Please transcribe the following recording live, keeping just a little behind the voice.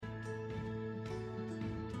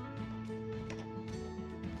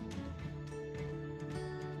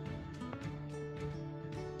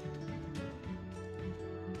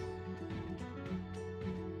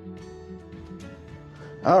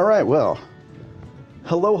All right, well,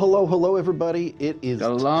 hello, hello, hello, everybody. It is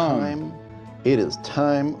Shalom. time. It is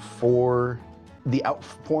time for the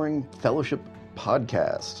Outpouring Fellowship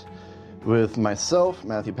podcast with myself,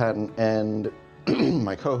 Matthew Patton, and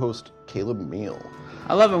my co-host Caleb Meal.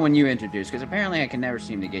 I love it when you introduce, because apparently I can never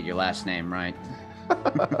seem to get your last name right.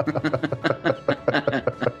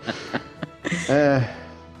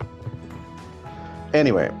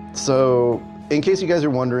 Anyway, so in case you guys are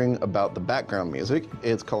wondering about the background music,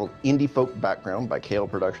 it's called Indie Folk Background by Kale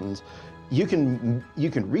Productions. You can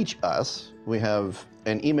reach us. We have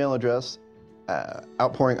an email address,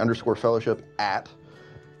 outpouring_fellowship at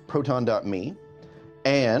proton.me,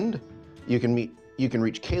 and you can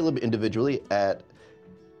reach Caleb individually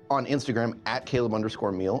on Instagram at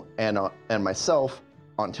Caleb_meal and myself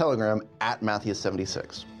on Telegram at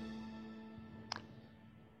Matthias76.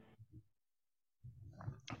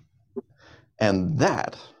 And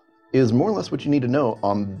that is more or less what you need to know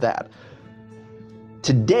on that.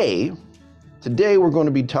 Today we're going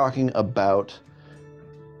to be talking about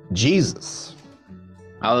Jesus.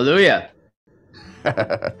 Hallelujah.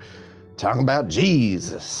 Talking about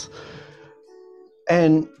Jesus.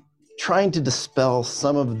 And trying to dispel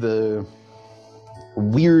some of the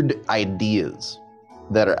weird ideas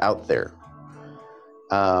that are out there.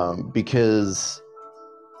 Because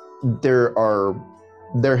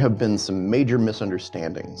there have been some major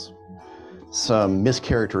misunderstandings, some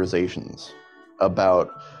mischaracterizations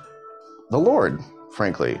about the Lord,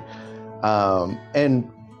 frankly,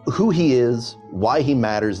 and who he is, why he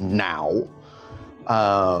matters now,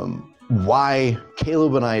 why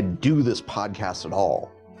Caleb and I do this podcast at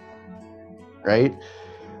all, right?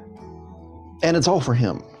 And it's all for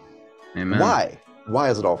him. Amen. Why? Why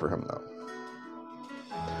is it all for him, though?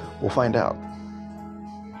 We'll find out.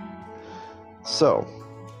 So,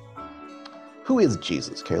 who is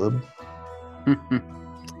Jesus, Caleb?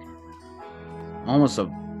 Almost a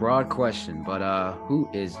broad question, but who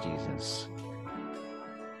is Jesus?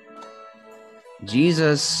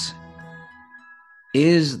 Jesus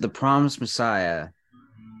is the promised Messiah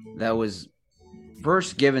that was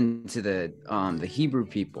first given to the Hebrew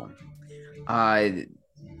people. Kind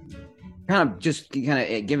of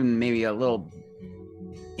giving maybe a little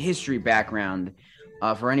history background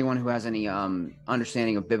for anyone who has any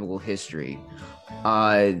understanding of biblical history.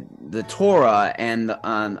 The Torah and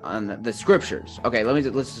the scriptures. Okay,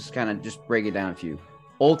 let's just kind of just break it down a few.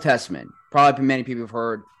 Old Testament. Probably many people have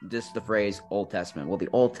heard the phrase Old Testament. Well, the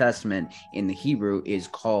Old Testament in the Hebrew is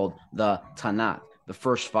called the Tanakh. The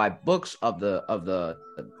first 5 books of the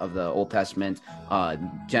Old Testament,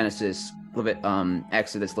 Genesis,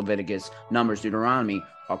 Exodus, Leviticus, Numbers, Deuteronomy,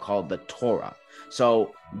 are called the Torah.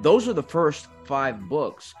 So those are the first 5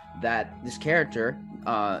 books that this character,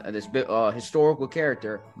 this historical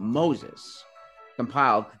character, Moses,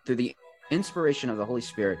 compiled through the inspiration of the Holy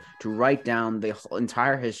Spirit to write down the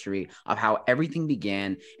entire history of how everything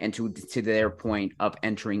began and to their point of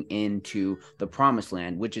entering into the promised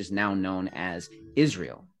land, which is now known as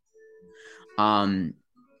Israel.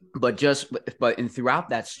 But throughout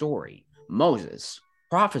that story, Moses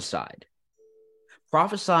prophesied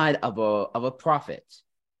of a prophet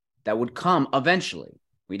that would come eventually.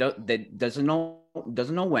 That doesn't know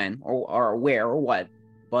when or where or what,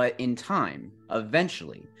 but in time,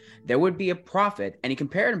 eventually, there would be a prophet, and he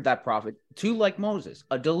compared that prophet to, like Moses,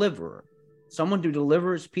 a deliverer, someone who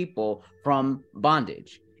delivers people from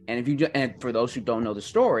bondage. And for those who don't know the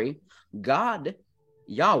story, God,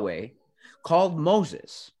 Yahweh, called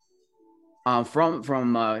Moses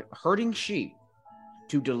from herding sheep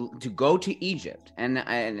to go to Egypt,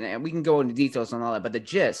 and we can go into details on all that. But the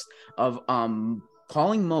gist of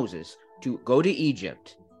calling Moses to go to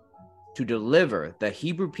Egypt to deliver the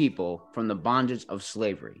Hebrew people from the bondage of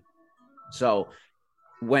slavery. So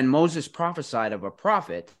when Moses prophesied of a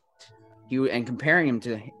prophet, and comparing him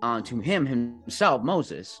to himself,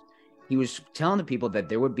 Moses, he was telling the people that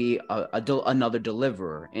there would be another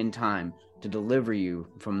deliverer in time to deliver you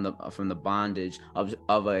from the bondage of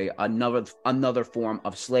another form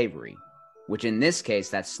of slavery, which in this case,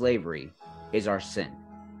 that slavery is our sin.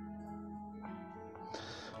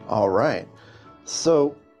 All right.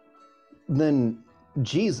 So then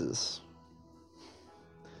Jesus,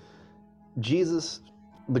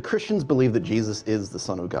 the Christians believe that Jesus is the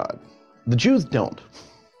Son of God. The Jews don't.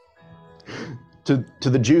 To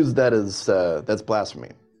the Jews, that's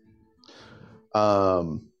blasphemy.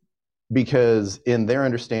 Because in their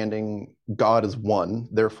understanding, God is one,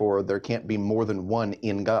 therefore there can't be more than one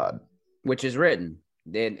in God. Which is written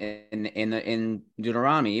in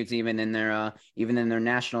Deuteronomy. It's even in their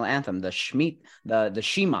national anthem, the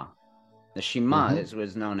Shema. The Shema Mm-hmm. is what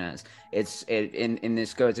it's known as. In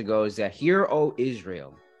this it goes that, hear, O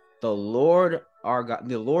Israel, the Lord our God,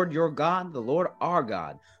 the Lord your God, the Lord our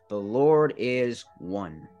God, the Lord is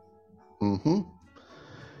one. Mm-hmm.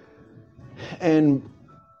 And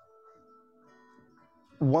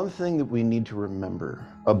one thing that we need to remember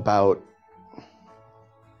about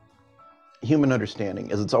human understanding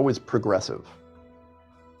is it's always progressive.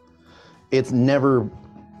 It's never,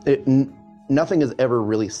 nothing is ever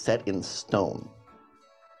really set in stone.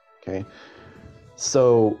 Okay.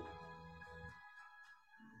 So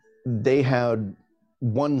they had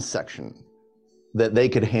one section that they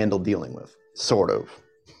could handle dealing with, sort of.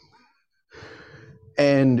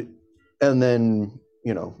 And then,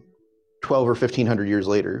 12 or 1500 years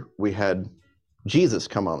later, we had Jesus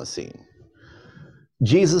come on the scene.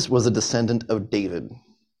 Jesus was a descendant of David,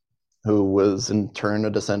 who was in turn a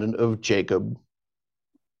descendant of Jacob,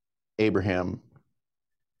 Abraham,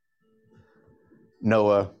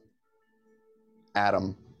 Noah,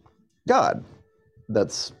 Adam, God.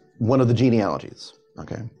 That's one of the genealogies,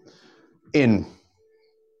 okay? In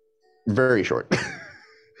very short.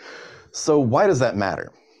 So why does that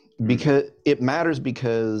matter? Because it matters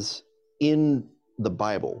because in the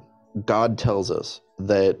Bible, God tells us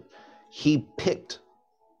that he picked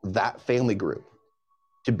that family group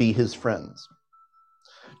to be his friends,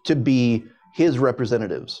 to be his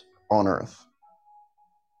representatives on earth,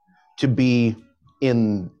 to be,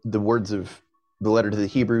 in the words of the letter to the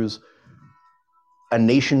Hebrews, a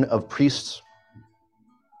nation of priests,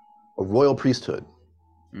 a royal priesthood,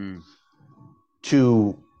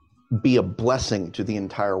 to be a blessing to the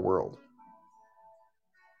entire world.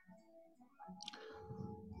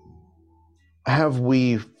 Has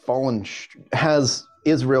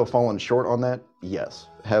Israel fallen short on that? Yes.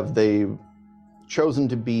 Have they chosen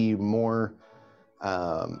to be more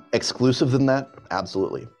exclusive than that?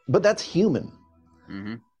 Absolutely. But that's human.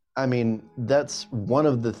 Mm-hmm. I mean, that's one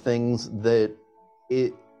of the things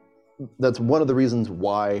that's one of the reasons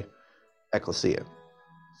why ecclesia,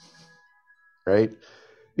 right?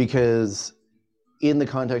 Because in the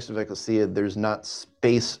context of ecclesia, there's not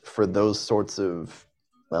space for those sorts of,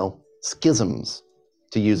 schisms,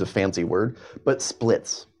 to use a fancy word, but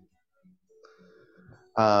splits.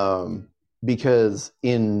 Because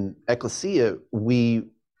in ecclesia, we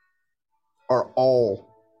are all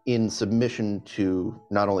in submission to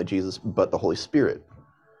not only Jesus, but the Holy Spirit.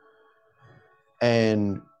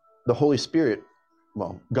 And the Holy Spirit,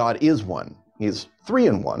 God is one. He's three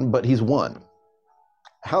in one, but he's one.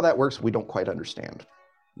 How that works, we don't quite understand.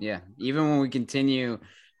 Yeah. Even when we continue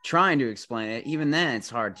trying to explain it, even then it's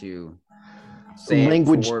hard to say it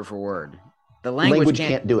word for word. The language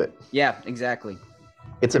can't do it. Yeah, exactly.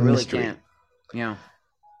 It's a mystery. Can't. Yeah.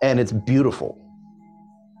 And it's beautiful.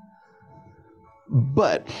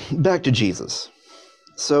 But back to Jesus.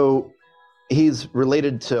 So he's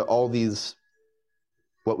related to all these,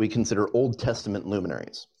 what we consider Old Testament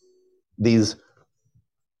luminaries, these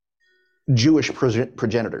Jewish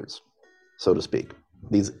progenitors, so to speak,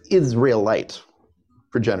 these Israelite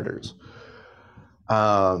progenitors.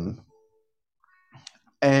 And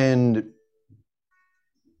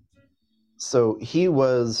so he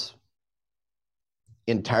was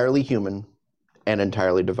entirely human and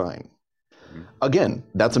entirely divine. Again,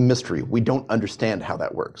 that's a mystery. We don't understand how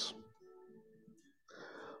that works.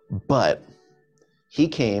 But he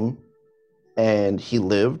came and he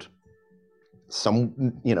lived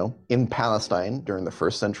in Palestine during the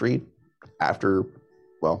first century after,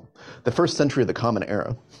 the first century of the Common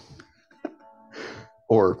Era,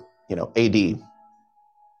 or, AD,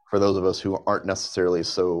 for those of us who aren't necessarily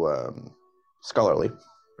so scholarly.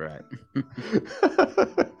 Right.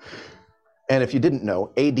 And if you didn't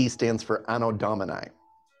know, AD stands for Anno Domini,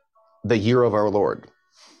 the year of our Lord.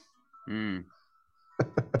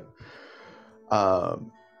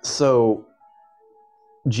 So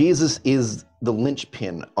Jesus is the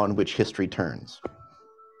linchpin on which history turns.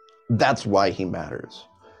 That's why he matters.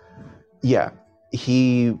 Yeah,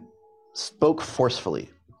 he spoke forcefully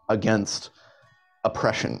against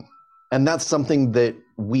oppression. And that's something that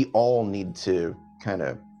we all need to kind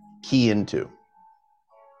of key into.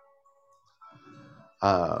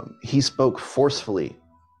 He spoke forcefully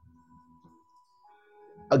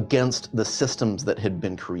against the systems that had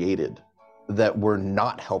been created that were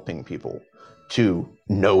not helping people to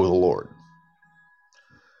know the Lord.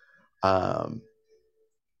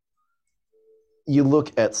 You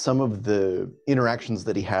look at some of the interactions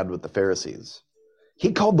that he had with the Pharisees.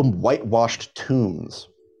 He called them whitewashed tombs.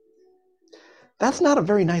 That's not a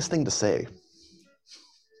very nice thing to say.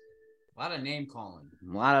 A lot of name calling,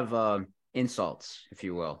 a lot of insults, if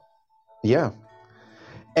you will. Yeah.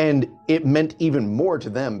 And it meant even more to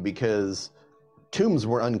them because tombs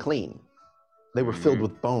were unclean. They were filled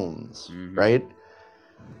with bones, right?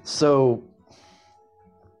 So,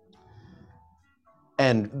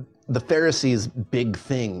 and the Pharisees' big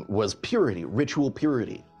thing was purity, ritual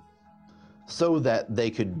purity, so that they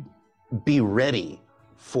could be ready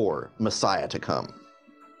for Messiah to come.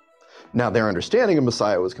 Now, their understanding of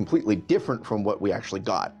Messiah was completely different from what we actually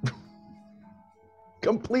got.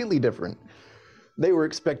 Completely different. They were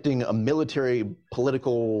expecting a military,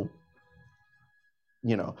 political,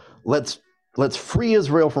 let's free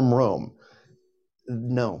Israel from Rome.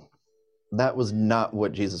 No, that was not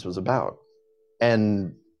what Jesus was about.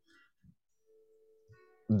 And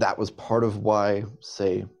that was part of why,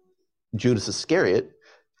 say, Judas Iscariot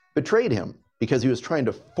betrayed him, because he was trying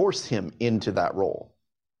to force him into that role.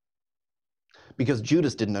 Because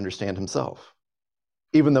Judas didn't understand himself,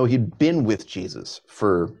 even though he'd been with Jesus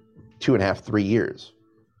for 2.5, 3 years.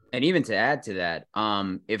 And even to add to that,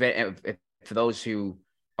 if for those who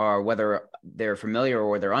are, whether they're familiar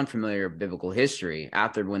or they're unfamiliar with biblical history,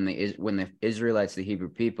 after when the Israelites, the Hebrew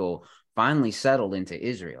people, finally settled into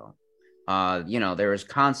Israel, there was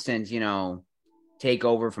constant,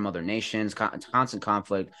 takeover from other nations, constant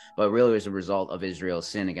conflict, but really was a result of Israel's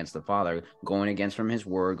sin against the Father, going against from his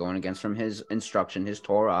word, going against from his instruction, his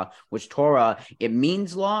Torah, which Torah, it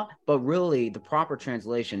means law, but really the proper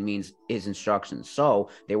translation means his instructions.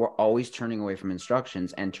 So they were always turning away from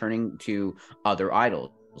instructions and turning to other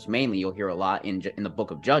idols. Mainly, you'll hear a lot in the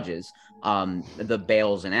book of Judges, the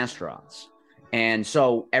Baals and Ashtaroths. And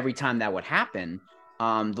so every time that would happen,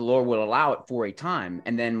 the Lord would allow it for a time.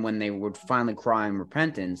 And then when they would finally cry in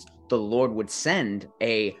repentance, the Lord would send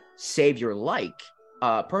a savior-like,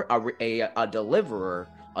 a deliverer,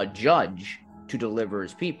 a judge to deliver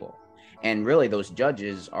his people. And really, those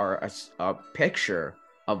judges are a picture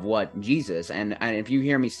of what Jesus, and if you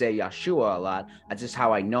hear me say Yeshua a lot, that's just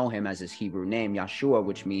how I know him, as his Hebrew name, Yeshua,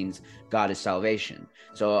 which means God is salvation.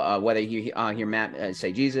 So whether you hear Matt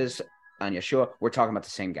say Jesus and Yeshua, we're talking about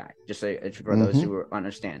the same guy, just for those who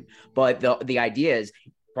understand. But the idea is,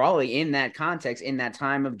 probably in that context, in that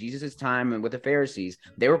time of Jesus's time and with the Pharisees,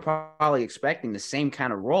 they were probably expecting the same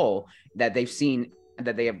kind of role that they've seen,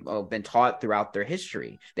 that they have been taught throughout their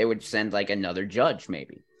history. They would send like another judge,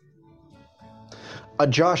 maybe a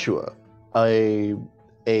Joshua, a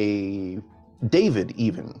David,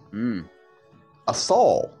 even a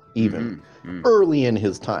Saul, even early in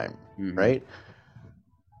his time, right?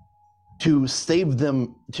 To save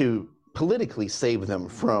them, to politically save them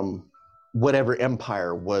from whatever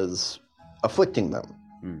empire was afflicting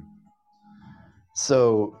them.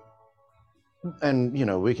 So, and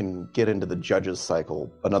we can get into the judges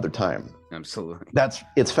cycle another time. Absolutely.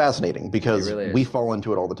 It's fascinating because we fall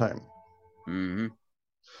into it all the time.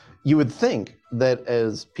 You would think that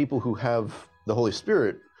as people who have the Holy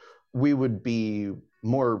Spirit, we would be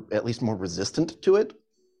at least more resistant to it,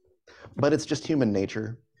 but it's just human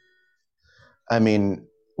nature. I mean,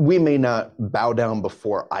 we may not bow down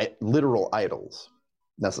before literal idols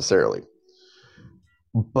necessarily,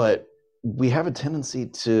 but we have a tendency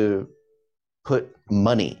to put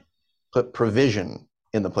provision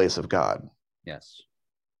in the place of God. Yes.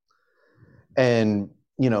 And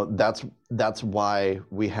that's why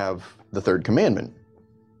we have the third commandment.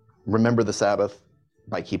 Remember the Sabbath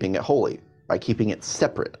by keeping it holy, by keeping it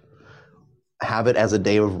separate. Have it as a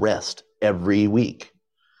day of rest every week.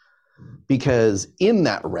 Because in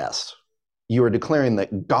that rest, you are declaring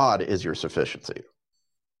that God is your sufficiency.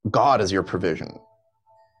 God is your provision.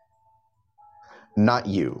 Not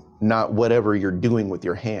you, not whatever you're doing with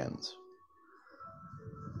your hands.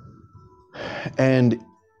 And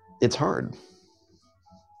it's hard.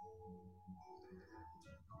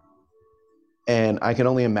 And I can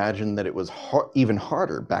only imagine that it was even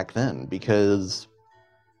harder back then because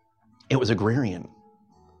it was agrarian.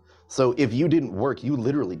 So if you didn't work, you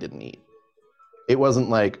literally didn't eat. It wasn't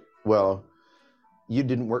like, well, you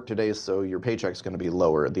didn't work today, so your paycheck's going to be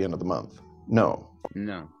lower at the end of the month. No,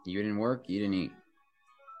 you didn't work, you didn't eat.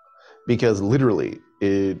 Because literally,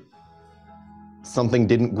 something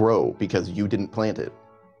didn't grow because you didn't plant it.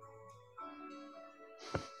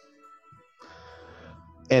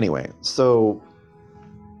 Anyway, so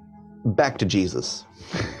back to Jesus.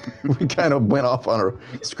 We kind of went off on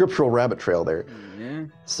a scriptural rabbit trail there. Yeah.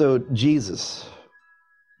 So Jesus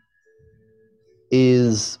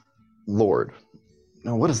is Lord.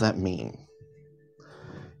 Now, what does that mean?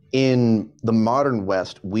 In the modern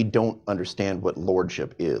West, we don't understand what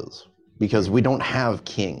lordship is because we don't have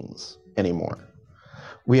kings anymore.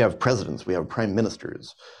 We have presidents, we have prime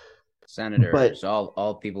ministers. Senators,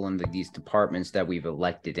 all people in these departments that we've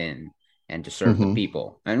elected in. and to serve the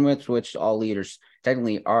people, and which all leaders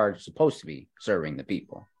technically are supposed to be serving the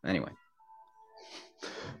people. Anyway.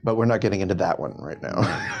 But we're not getting into that one right now.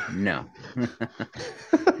 No.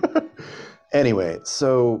 Anyway,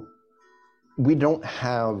 so we don't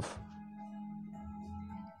have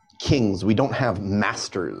kings, we don't have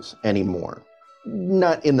masters anymore.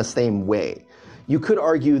 Not in the same way. You could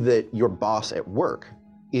argue that your boss at work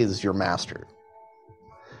is your master,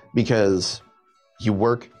 because you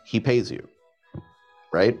work, he pays you,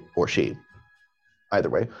 right? Or she, either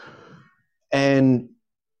way. And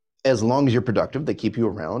as long as you're productive, they keep you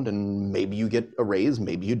around, and maybe you get a raise,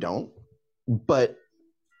 maybe you don't. But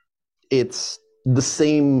it's the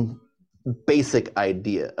same basic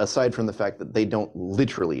idea, aside from the fact that they don't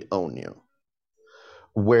literally own you.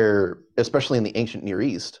 Where, especially in the ancient Near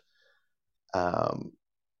East, the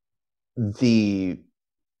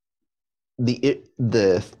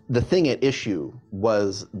thing at issue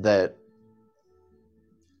was that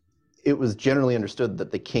it was generally understood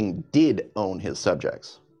that the king did own his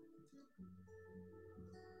subjects.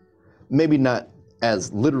 Maybe not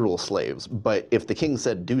as literal slaves, but if the king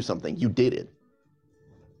said do something, you did it.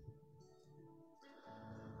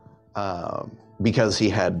 Because he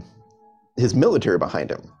had his military behind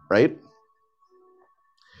him, right?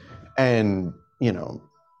 And, you know,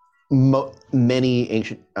 many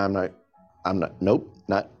ancient, nope,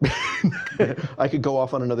 not, I could go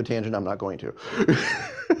off on another tangent, I'm not going to.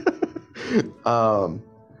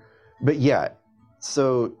 But yeah,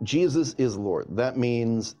 so Jesus is Lord. That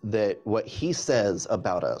means that what he says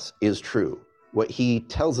about us is true. What he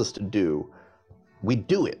tells us to do, we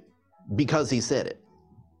do it because he said it.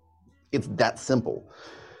 It's that simple.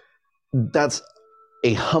 That's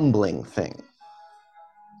a humbling thing,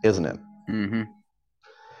 isn't it? Mm-hmm.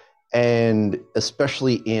 And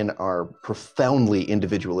especially in our profoundly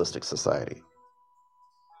individualistic society,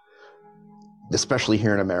 especially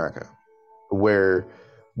here in America, where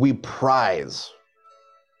we pride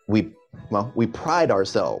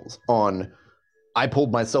ourselves on, I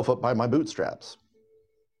pulled myself up by my bootstraps.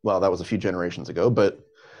 Well, that was a few generations ago, but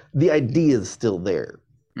the idea is still there.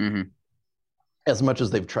 Mm-hmm. As much as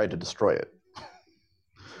they've tried to destroy it.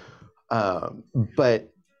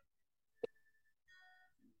 But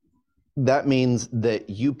that means that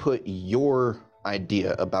you put your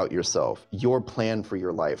idea about yourself, your plan for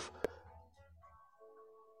your life,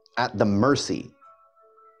 at the mercy,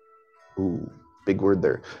 ooh, big word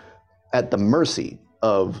there, at the mercy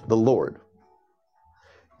of the Lord.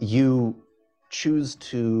 You choose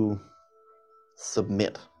to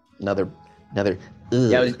submit. Another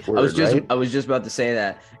Yeah, right? I was just about to say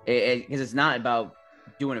that, because it's not about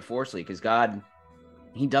doing it forcefully, because God,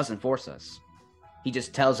 he doesn't force us. He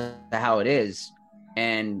just tells us how it is,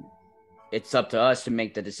 and it's up to us to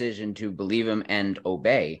make the decision to believe him and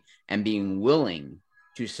obey, and being willing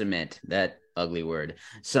to submit, that ugly word,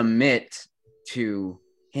 submit to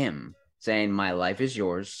him, saying, my life is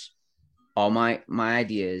yours, all my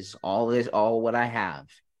ideas, all what I have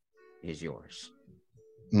is yours.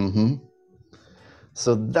 Mm-hmm.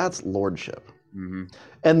 So that's lordship. Mm-hmm.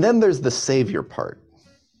 And then there's the savior part.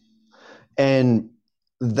 And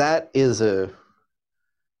that's a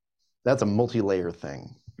multi-layer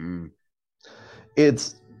thing. Mm.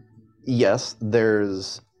 It's, yes,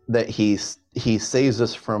 there's that he saves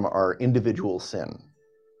us from our individual sin.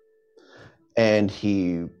 And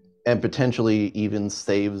potentially even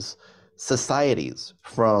saves societies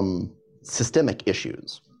from systemic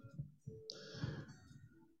issues.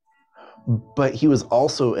 But he was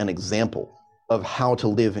also an example of how to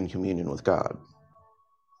live in communion with God.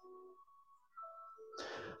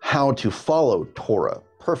 How to follow Torah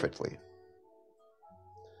perfectly.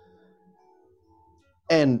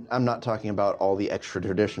 And I'm not talking about all the extra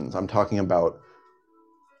traditions. I'm talking about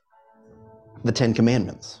the 10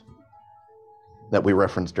 Commandments that we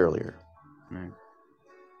referenced earlier. Right.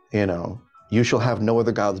 You know, you shall have no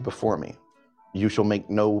other gods before me. You shall make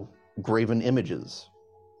no graven images,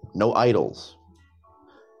 no idols,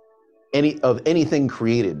 anything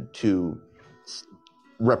created to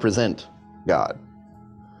represent God.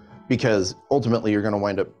 Because ultimately you're going to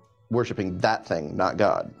wind up worshiping that thing, not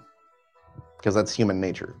God. Because that's human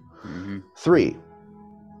nature. Mm-hmm. 3,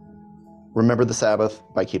 remember the Sabbath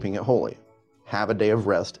by keeping it holy. Have a day of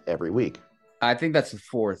rest every week. I think that's the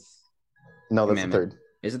 4th. No, that's the 3rd.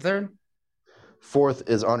 Is it 3rd? 4th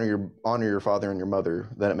is honor your father and your mother,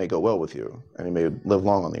 that it may go well with you, and you may live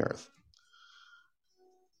long on the earth.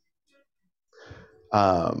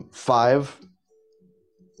 5,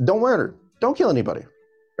 don't murder. Don't kill anybody.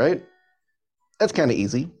 Right? That's kind of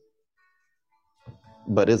easy.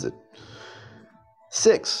 But is it?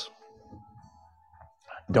 6,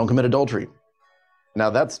 Don't commit adultery. Now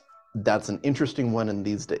that's an interesting one in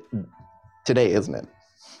these days, today, isn't it?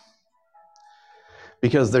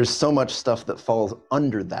 Because there's so much stuff that falls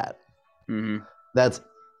under that. Mm-hmm. That's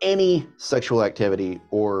any sexual activity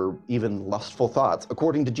or even lustful thoughts,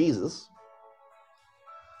 according to Jesus,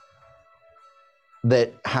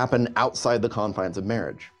 that happen outside the confines of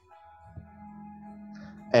marriage.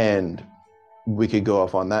 And we could go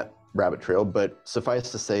off on that rabbit trail, but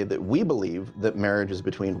suffice to say that we believe that marriage is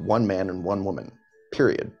between one man and one woman,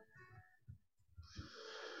 period.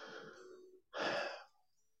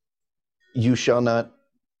 You shall not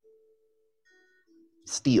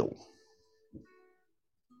steal.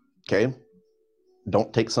 Okay?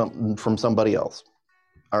 Don't take something from somebody else.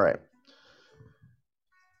 All right.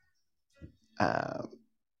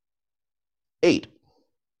 8,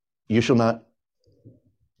 you shall not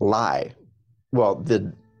lie. Well,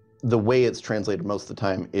 the way it's translated most of the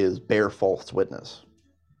time is bear false witness,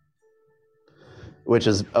 which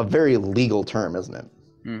is a very legal term, isn't it?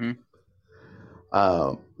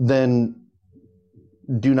 Mm-hmm. Then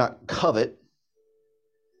do not covet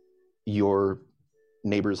your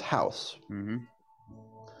neighbor's house. Mm-hmm.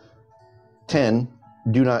 10,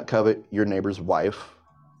 do not covet your neighbor's wife,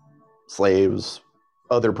 slaves,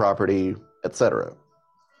 other property, etc.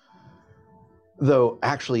 Though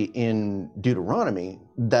actually in Deuteronomy,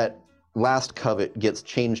 that last covet gets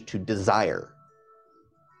changed to desire.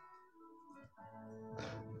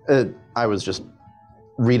 I was just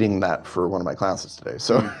reading that for one of my classes today,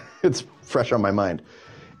 so it's fresh on my mind.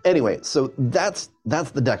 Anyway, so that's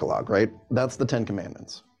the Decalogue, right? That's the 10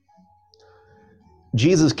 Commandments.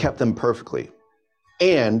 Jesus kept them perfectly,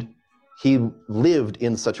 and he lived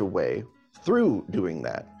in such a way through doing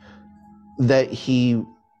that he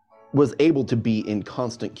was able to be in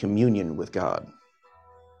constant communion with God.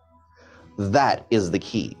 That is the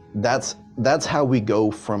key. That's how we go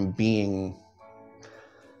from being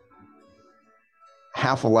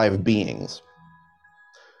half alive beings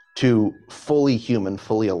to fully human,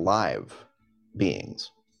 fully alive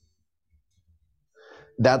beings.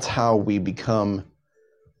 That's how we become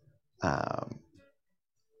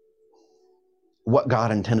what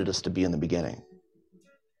God intended us to be in the beginning.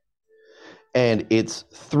 And it's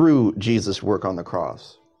through Jesus' work on the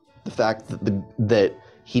cross, the fact that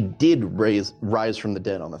he did rise from the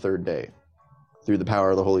dead on the third day through the power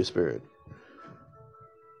of the Holy Spirit,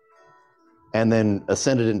 and then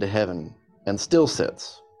ascended into heaven and still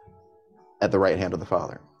sits at the right hand of the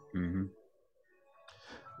Father. Mm-hmm.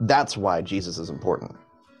 That's why Jesus is important.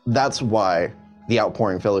 That's why the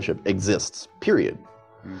outpouring fellowship exists, period.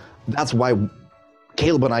 Mm. That's why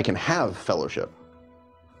Caleb and I can have fellowship.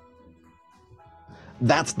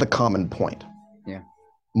 That's the common point. Yeah.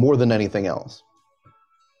 More than anything else.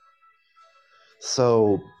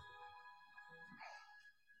 So,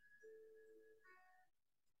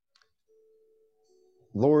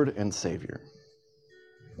 Lord and Savior.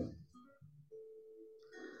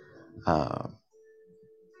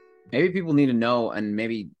 Maybe people need to know, and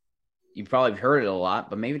maybe you've probably heard it a lot,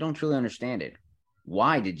 but maybe don't truly understand it.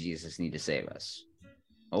 Why did Jesus need to save us?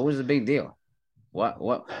 What was the big deal?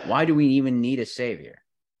 Why do we even need a savior?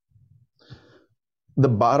 The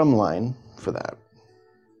bottom line for that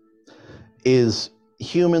is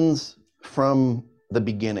humans from the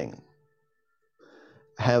beginning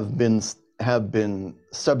have been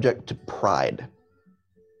subject to pride.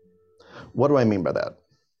 What do I mean by that?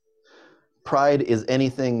 Pride is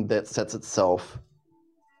anything that sets itself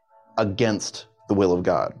against the will of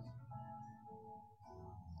God.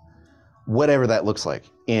 Whatever that looks like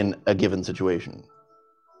in a given situation.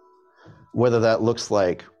 Whether that looks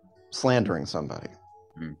like slandering somebody.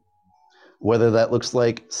 Whether that looks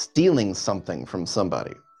like stealing something from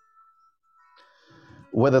somebody.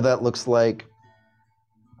 Whether that looks like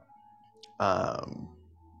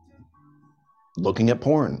looking at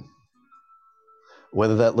porn.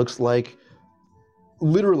 Whether that looks like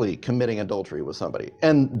literally committing adultery with somebody.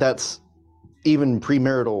 And that's even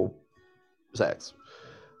premarital sex.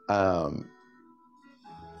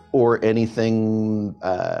 Or anything,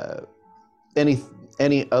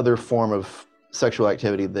 any other form of sexual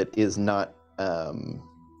activity that is not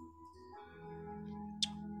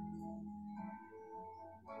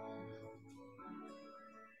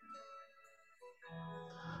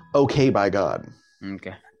okay by God.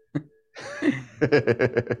 Okay.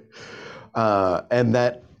 And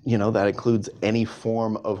that, that includes any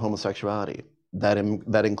form of homosexuality. That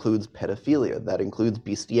includes pedophilia. That includes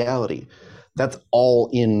bestiality. That's all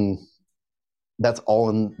in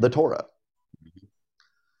the Torah.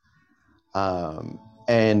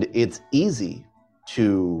 And it's easy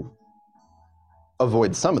to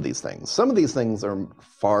avoid some of these things. Some of these things are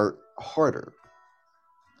far harder.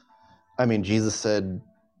 I mean, Jesus said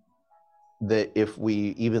that if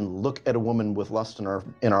we even look at a woman with lust in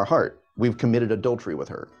our heart, we've committed adultery with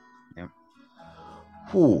her. Yeah.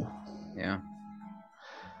 Whew. Yeah.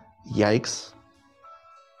 Yikes.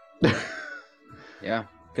 Yeah.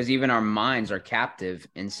 Because even our minds are captive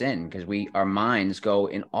in sin, because our minds go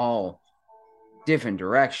in all different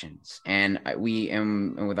directions, and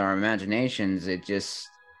with our imaginations, it just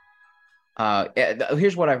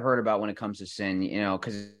here's what I've heard about when it comes to sin,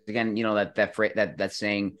 because again, that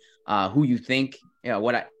saying, who you think,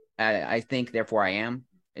 what I think, therefore I am.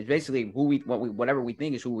 It's basically whatever we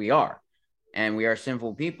think is who we are, and we are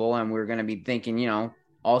sinful people, and we're going to be thinking,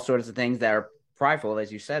 all sorts of things that are prideful,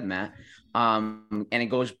 as you said, Matt. And it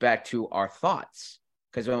goes back to our thoughts,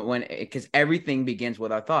 because everything begins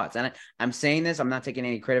with our thoughts. And I'm saying this, I'm not taking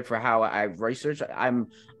any credit for how I've researched. I'm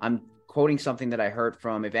quoting something that I heard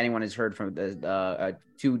from, if anyone has heard from the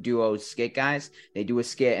two duo skit guys, they do a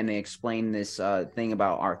skit and they explain this thing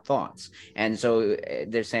about our thoughts. And so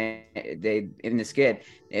they're saying, in the skit,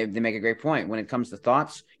 they make a great point. When it comes to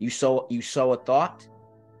thoughts, you sow a thought,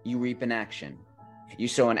 you reap an action. You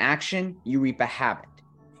sow an action, you reap a habit.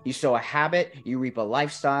 You sow a habit, you reap a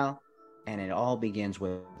lifestyle, and it all begins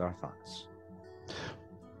with our thoughts.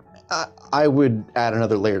 I would add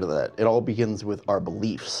another layer to that. It all begins with our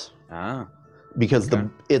beliefs. Because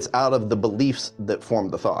it's out of the beliefs that form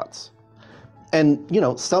the thoughts. And,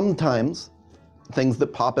 sometimes things that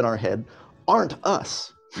pop in our head aren't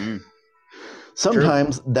us.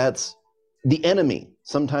 Sometimes True. That's the enemy.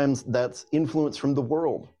 Sometimes that's influence from the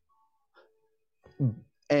world.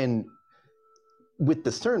 And with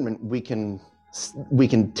discernment, we can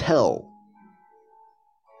tell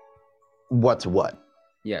what's what.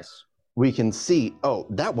 Yes. We can see, oh,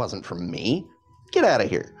 that wasn't from me. Get out of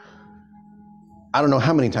here. I don't know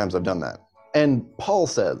how many times I've done that. And Paul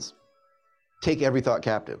says, take every thought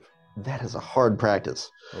captive. That is a hard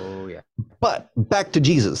practice. Oh, yeah. But back to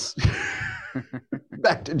Jesus.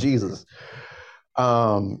 Back to Jesus.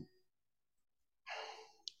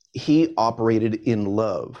 He operated in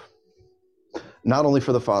love, not only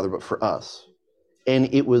for the Father, but for us.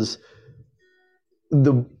 And it was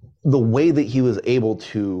the way that he was able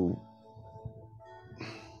to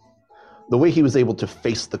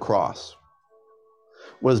face the cross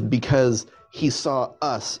was because he saw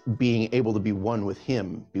us being able to be one with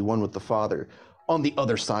him, be one with the Father on the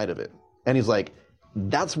other side of it. And he's like,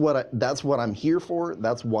 that's what I'm here for.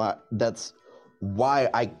 That's why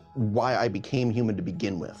I became human to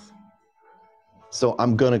begin with. So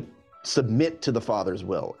I'm going to submit to the Father's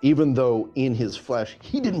will, even though in his flesh,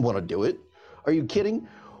 he didn't want to do it. Are you kidding?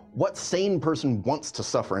 What sane person wants to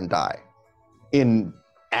suffer and die in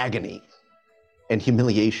agony and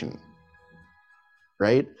humiliation?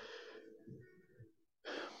 Right?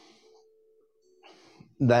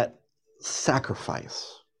 That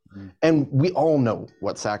sacrifice. And we all know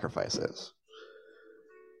what sacrifice is.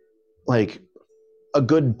 Like, a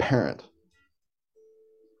good parent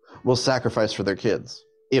will sacrifice for their kids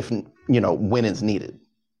if, when it's needed,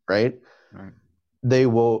 right? Right. They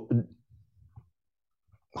will,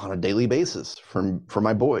 on a daily basis, for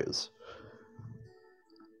my boys.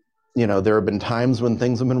 There have been times when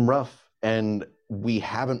things have been rough and we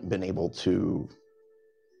haven't been able to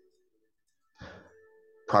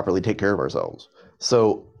properly take care of ourselves.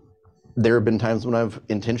 So there have been times when I've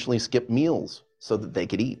intentionally skipped meals so that they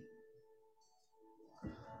could eat.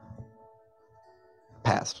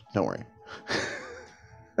 Past, don't worry.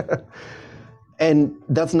 And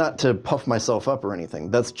that's not to puff myself up or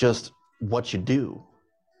anything. That's just what you do.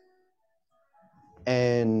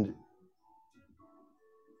 And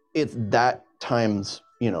it's that times,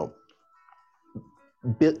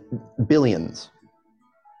 billions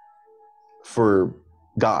for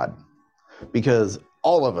God, because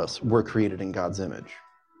all of us were created in God's image.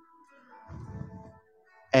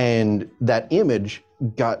 And that image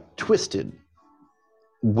got twisted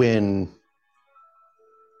when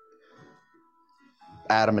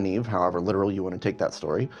Adam and Eve, however literal you want to take that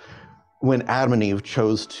story, when Adam and Eve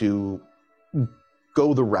chose to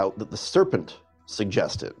go the route that the serpent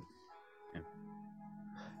suggested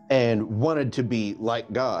and wanted to be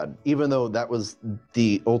like God, even though that was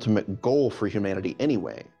the ultimate goal for humanity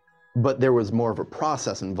anyway. But there was more of a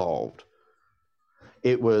process involved.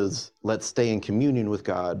 It was, let's stay in communion with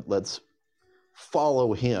God, let's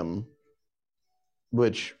follow him,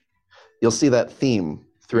 which you'll see that theme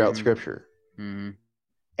throughout Scripture. Mm-hmm.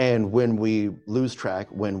 And when we lose track,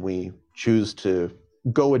 when we choose to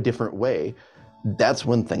go a different way, that's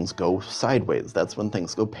when things go sideways. That's when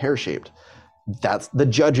things go pear-shaped. That's the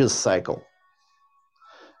judge's cycle.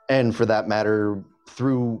 and for that matter,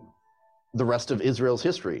 through the rest of Israel's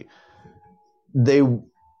history. They'd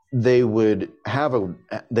have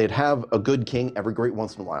a good king every great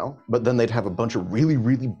once in a while, but then they'd have a bunch of really,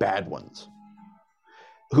 really bad ones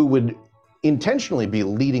who would intentionally be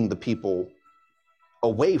leading the people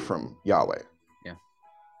away from Yahweh. Yeah.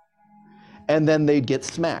 And then they'd get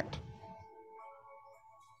smacked.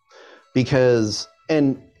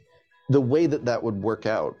 And the way that would work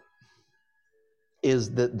out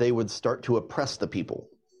is that they would start to oppress the people.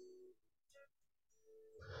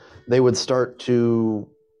 They would start to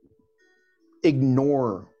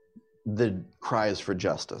ignore the cries for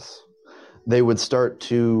justice. They would start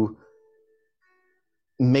to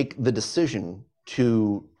make the decision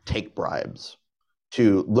to take bribes,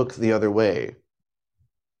 to look the other way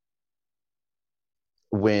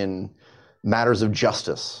when matters of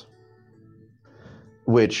justice,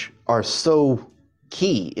 which are so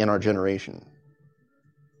key in our generation.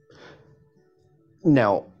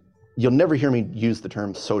 Now, you'll never hear me use the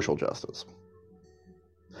term social justice,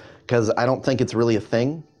 because I don't think it's really a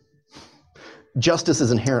thing. Justice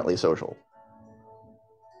is inherently social.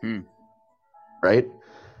 Right?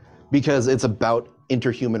 Because it's about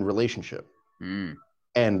interhuman relationship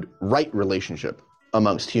and right relationship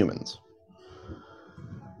amongst humans.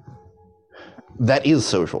 That is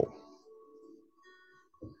social.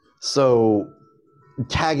 So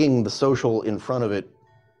tagging the social in front of it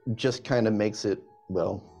just kind of makes it,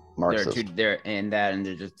 well, Marxist.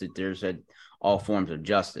 There's all forms of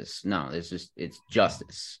justice. No, it's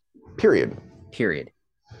justice. Period.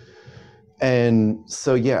 And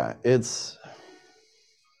so, yeah, it's...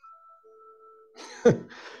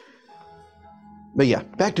 But yeah,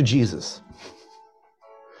 back to Jesus.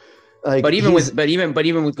 Like, but even with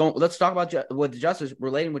going, let's talk about what justice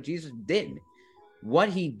relating what Jesus did, what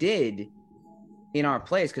he did in our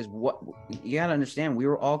place. Because what you got to understand, we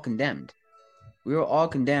were all condemned. We were all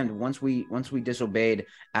condemned once we disobeyed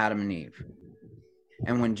Adam and Eve.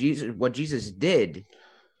 And what Jesus did,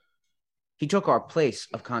 he took our place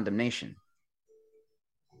of condemnation.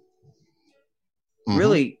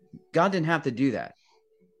 Really, God didn't have to do that.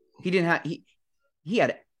 He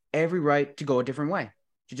had every right to go a different way,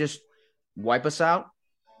 to just wipe us out,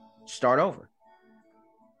 start over.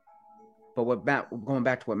 But going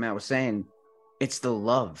back to what Matt was saying, it's the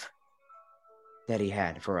love that he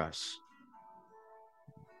had for us.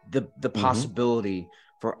 The possibility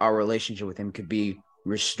for our relationship with him could be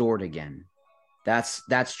restored again. That's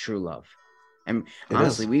true love. And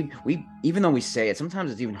honestly, we even though we say it,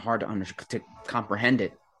 sometimes it's even hard to comprehend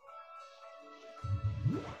it.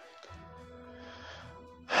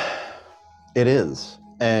 It is.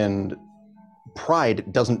 And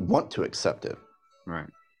pride doesn't want to accept it. Right.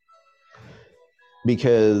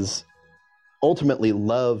 Because ultimately,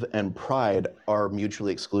 love and pride are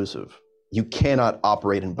mutually exclusive. You cannot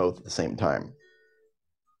operate in both at the same time.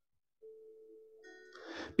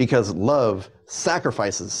 Because love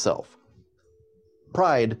sacrifices self.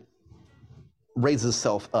 Pride raises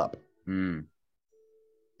self up.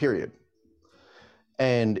 Period.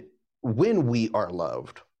 And when we are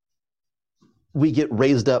loved, we get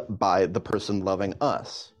raised up by the person loving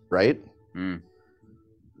us, right?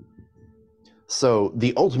 So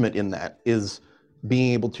the ultimate in that is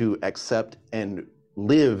being able to accept and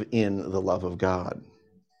live in the love of God.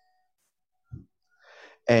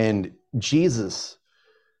 And Jesus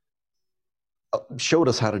showed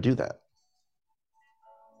us how to do that.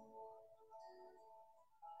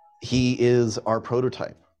 He is our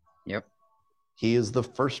prototype. Yep. He is the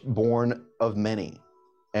firstborn of many,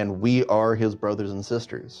 and we are his brothers and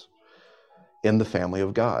sisters in the family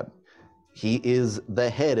of God. He is the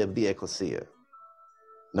head of the ecclesia.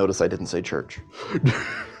 Notice I didn't say church.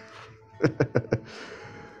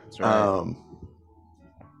 That's right.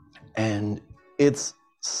 And it's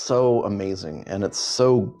so amazing, and it's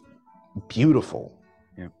so beautiful.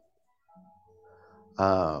 Yeah.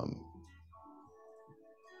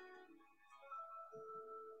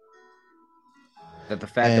 That the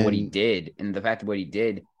fact that what he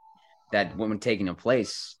did, that when taking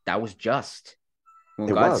place, that was just. When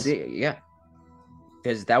God said, yeah,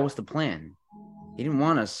 because that was the plan. He didn't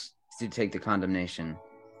want us to take the condemnation,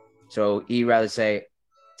 so he'd rather say,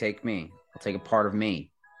 "Take me. I'll take a part of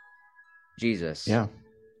me, Jesus. Yeah,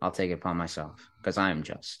 I'll take it upon myself because I am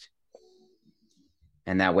just."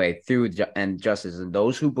 And that way, through justice, and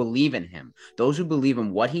those who believe in him, those who believe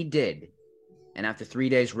in what he did, and after 3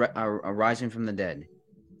 days rising from the dead,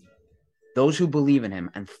 those who believe in him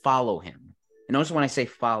and follow him. And notice when I say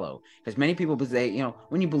follow, because many people say,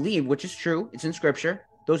 when you believe, which is true, it's in scripture,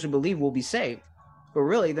 those who believe will be saved. But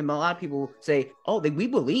really, then a lot of people say, we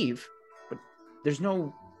believe, but there's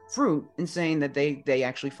no fruit in saying that they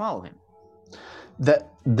actually follow him.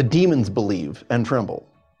 That the demons believe and tremble.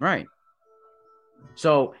 Right.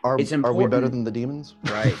 So it's important. Are we better than the demons?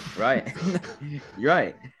 Right. You're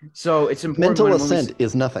right. So it's important. Mental assent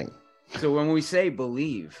is nothing. So when we say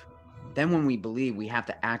believe, then when we believe, we have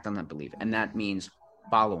to act on that belief, and that means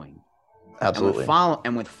following. Absolutely.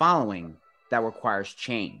 And with following, that requires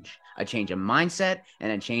change, a change of mindset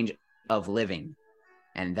and a change of living,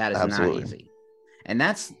 and that is not easy. And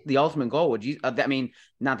that's the ultimate goal. I mean,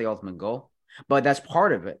 not the ultimate goal, but that's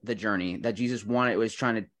part of it, the journey that Jesus was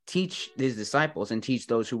trying to teach his disciples and teach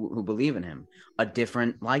those who believe in him a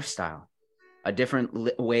different lifestyle, a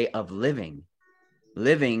different way of living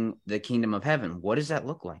the kingdom of heaven. What does that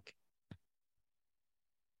look like?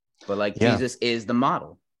 But Jesus is the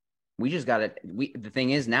model. We just got it. The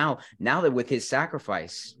thing is now that with his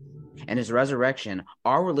sacrifice and his resurrection,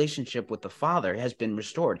 our relationship with the Father has been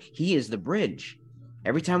restored. He is the bridge.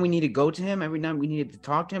 Every time we need to go to him, every time we need to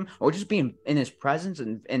talk to him, or just be in his presence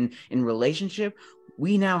and in relationship,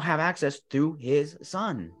 we now have access through his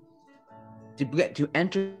Son to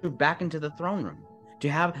enter back into the throne room, to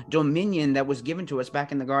have dominion that was given to us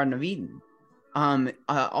back in the Garden of Eden.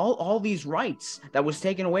 All these rights that was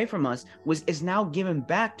taken away from us is now given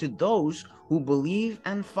back to those who believe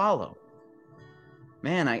and follow.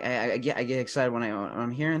 Man, I get excited when I'm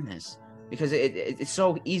hearing this, because it's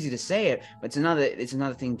so easy to say it, but it's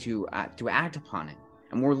another thing to act upon it,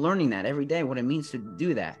 and we're learning that every day what it means to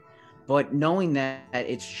do that. But knowing that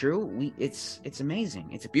it's true, it's amazing.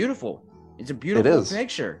 It's beautiful. It's a beautiful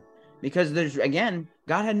picture. Because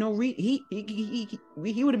God had no he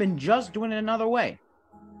would have been just doing it another way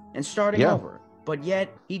and starting over. But yet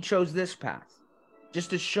he chose this path just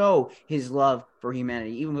to show his love for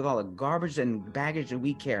humanity, even with all the garbage and baggage that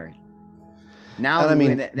we carry. Now,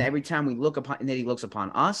 every time we look upon, that he looks upon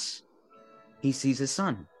us, he sees his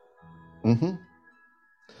Son. Mm-hmm.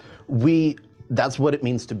 That's what it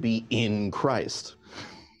means to be in Christ.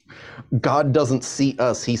 God doesn't see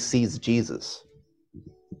us, he sees Jesus.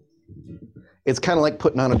 It's kind of like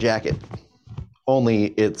putting on a jacket,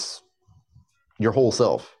 only it's your whole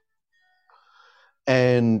self.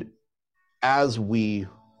 And as we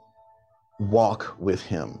walk with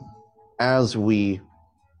him, as we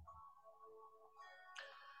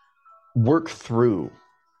work through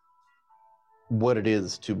what it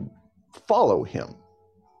is to follow him,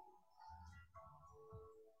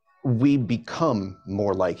 we become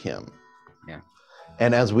more like him. Yeah.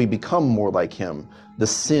 And as we become more like him, the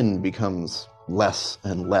sin becomes less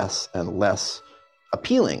and less and less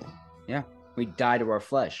appealing. Yeah. We die to our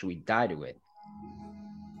flesh. We die to it.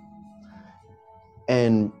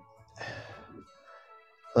 And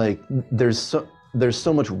there's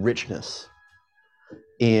so much richness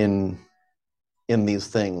in these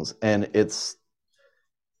things, and it's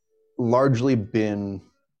largely been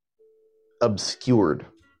obscured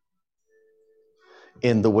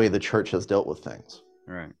in the way the church has dealt with things.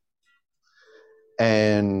 Right.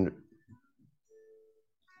 And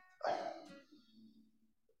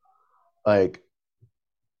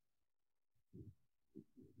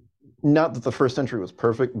not that the first century was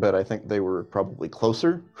perfect, but I think they were probably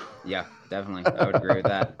closer. Yeah, definitely. I would agree with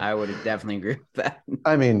that. I would definitely agree with that.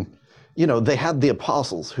 I mean, they had the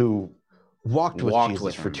apostles who walked with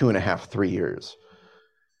Jesus for 2.5, 3 years.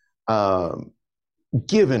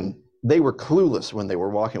 Given they were clueless when they were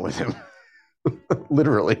walking with him,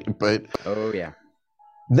 literally, but oh yeah.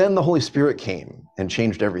 Then the Holy Spirit came and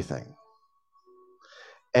changed everything.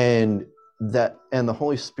 And the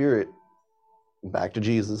Holy Spirit, back to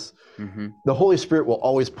Jesus, mm-hmm. The Holy Spirit will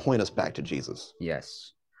always point us back to Jesus.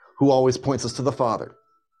 Yes. Who always points us to the Father.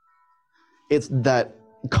 It's that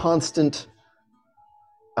constant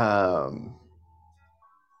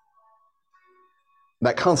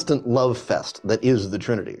love fest that is the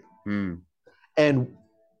Trinity. Mm. And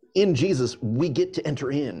in Jesus, we get to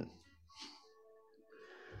enter in.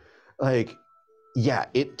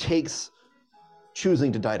 It takes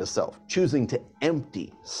choosing to die to self, choosing to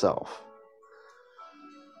empty self,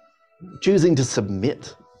 choosing to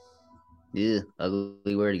submit. Yeah,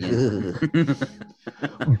 ugly word again.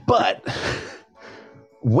 But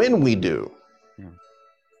when we do,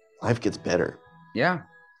 life gets better. Yeah.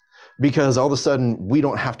 Because all of a sudden, we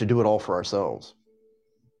don't have to do it all for ourselves.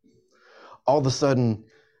 All of a sudden,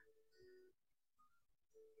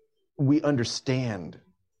 we understand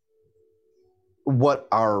what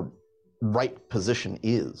our right position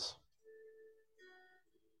is.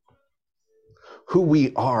 Who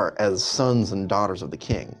we are as sons and daughters of the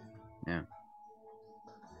King. Yeah.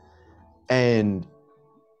 And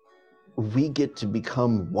we get to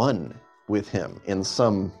become one with him in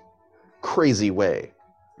some crazy way.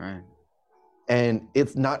 Right. And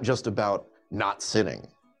it's not just about not sinning.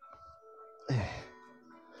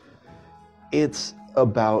 It's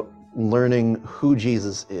about learning who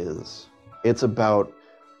Jesus is. It's about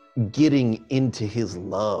getting into his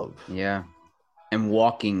love. Yeah. And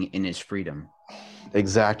walking in his freedom.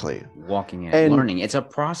 Exactly. Walking in, And learning. It's a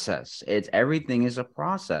process. Everything is a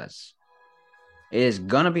process. It is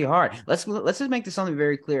gonna be hard. Let's just make this something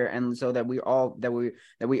very clear, and so that we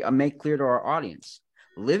make clear to our audience.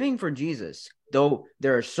 Living for Jesus, though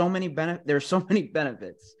there are so many benefits. There's so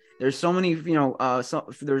many,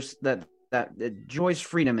 there's that joy's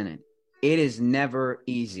freedom in it. It is never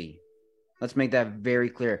easy. Let's make that very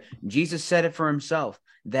clear. Jesus said it for himself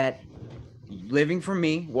that living for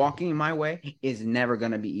me, walking in my way, is never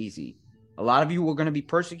going to be easy. A lot of you are going to be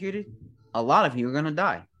persecuted. A lot of you are going to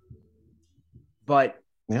die. But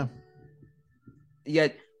yeah,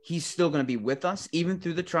 yet he's still going to be with us, even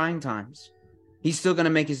through the trying times. He's still going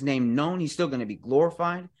to make his name known. He's still going to be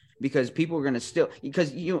glorified, because people are going to still,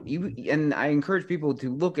 because you and I encourage people to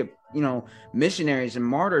look at, missionaries and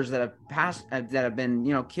martyrs that have passed, that have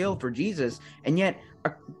been, killed for Jesus. And yet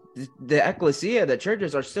the ecclesia, the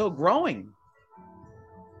churches, are still growing.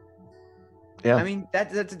 Yeah. I mean,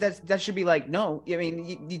 that should be like, no, I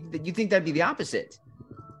mean, you think that'd be the opposite,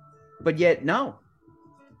 but yet, no.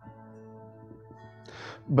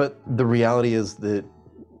 But the reality is that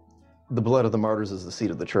the blood of the martyrs is the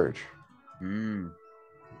seed of the church.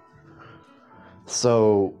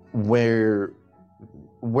 So where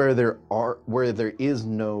there is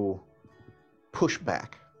no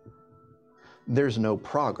pushback, there's no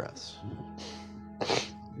progress.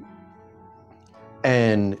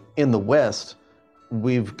 And in the West,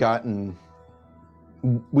 we've been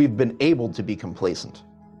able to be complacent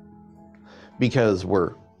because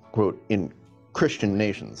we're, quote, in Christian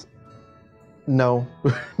nations. No,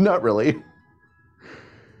 not really.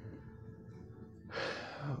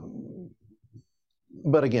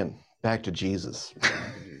 But again, back to Jesus.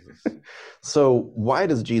 So why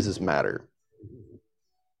does Jesus matter?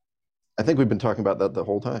 I think we've been talking about that the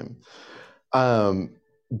whole time.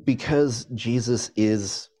 Because Jesus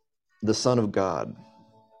is the Son of God.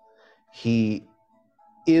 He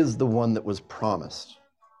is the one that was promised.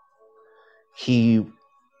 He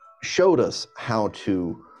showed us how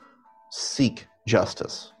to seek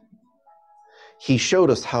justice. He showed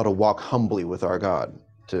us how to walk humbly with our God,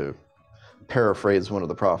 to paraphrase one of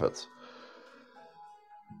the prophets.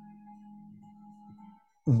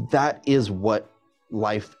 That is what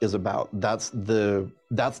life is about. That's the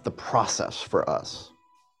process for us.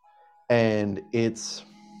 And it's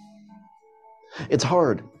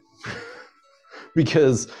hard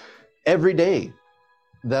because every day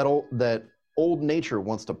that old nature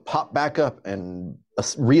wants to pop back up and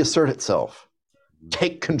reassert itself,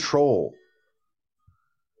 take control.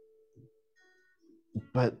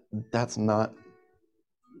 But that's not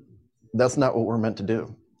what we're meant to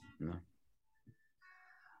do. No.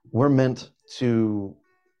 We're meant to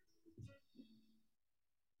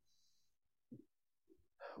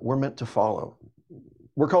follow.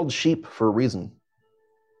 We're called sheep for a reason,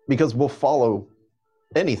 because we'll follow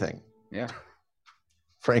anything. Yeah.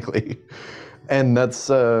 Frankly. And that's,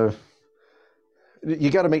 you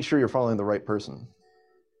got to make sure you're following the right person.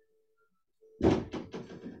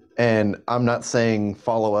 And I'm not saying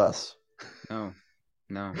follow us. No.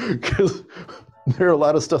 Because there's a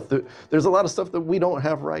lot of stuff that we don't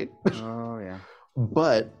have right. Oh, yeah.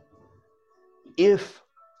 But if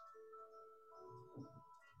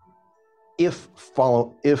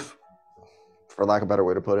for lack of a better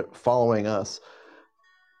way to put it, following us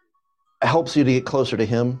helps you to get closer to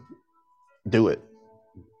him, do it.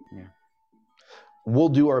 Yeah. We'll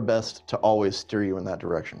do our best to always steer you in that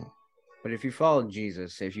direction. But if you follow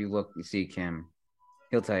Jesus, if you seek him,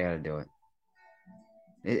 he'll tell you how to do it.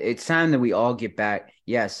 It's time that we all get back.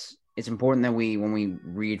 Yes, it's important that when we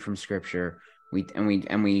read from Scripture, we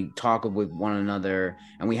talk with one another,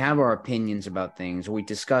 and we have our opinions about things, or we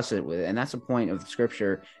discuss it and that's the point of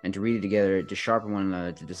Scripture, and to read it together, to sharpen one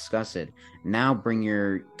another, to discuss it. Now bring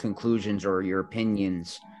your conclusions or your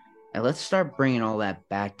opinions, and let's start bringing all that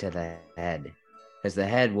back to the head, because the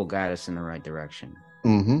head will guide us in the right direction.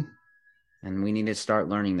 Mm-hmm. And we need to start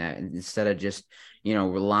learning that instead of just,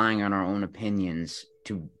 relying on our own opinions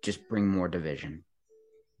to just bring more division.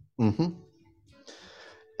 Mm-hmm.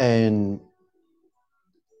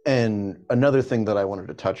 And another thing that I wanted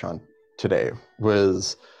to touch on today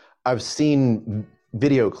was I've seen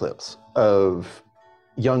video clips of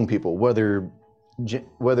young people, whether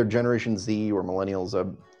Generation Z or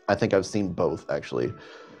Millennials, I think I've seen both actually,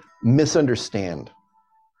 misunderstand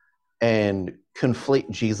and conflate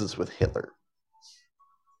Jesus with Hitler.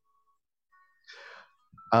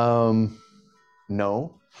 No.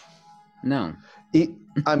 No.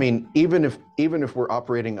 I mean, even if we're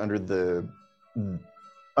operating under the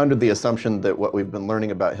assumption that what we've been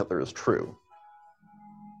learning about Hitler is true,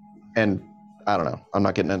 and I don't know, I'm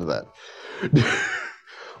not getting into that.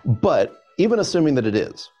 But even assuming that it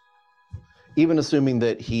is, even assuming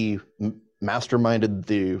that he masterminded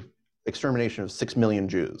the extermination of 6 million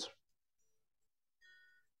Jews,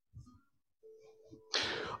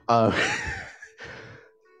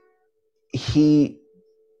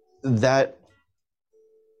 that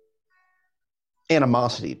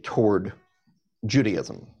animosity toward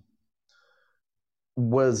Judaism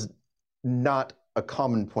was not a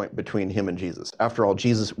common point between him and Jesus. After all,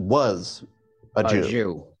 Jesus was a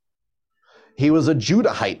Jew. He was a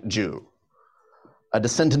Judahite Jew, a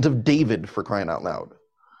descendant of David, for crying out loud.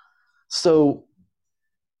 So,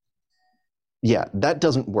 yeah, that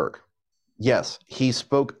doesn't work. Yes, he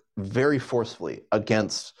spoke very forcefully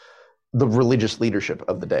against the religious leadership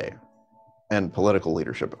of the day and political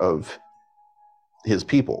leadership of his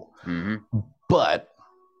people. Mm-hmm. But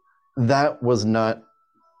that was not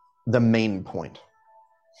the main point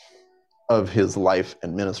of his life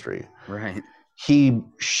and ministry. Right. He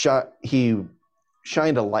shined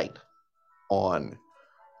a light on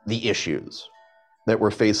the issues that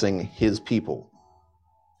were facing his people.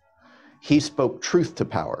 He spoke truth to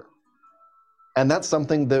power. And that's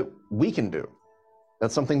something that we can do.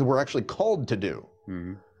 That's something that we're actually called to do.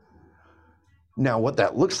 Mm-hmm. Now, what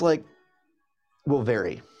that looks like will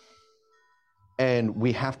vary. And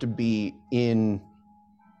we have to be in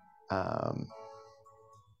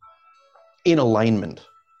alignment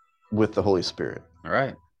with the Holy Spirit. All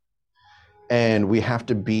right. And we have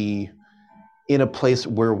to be in a place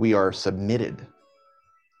where we are submitted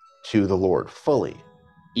to the Lord fully.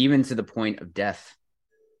 Even to the point of death,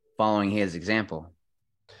 following his example.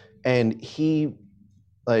 And he,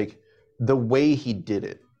 like, the way he did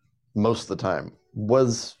it most of the time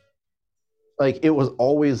was, like, it was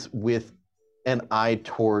always with an eye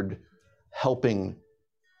toward helping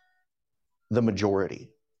the majority.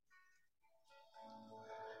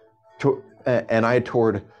 An eye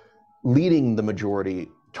toward leading the majority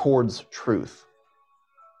towards truth.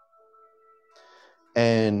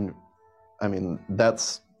 And I mean,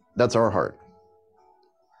 that's our heart,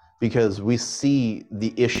 because we see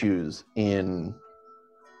the issues in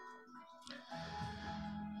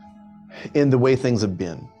the way things have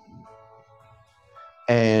been,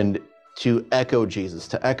 and to echo Jesus,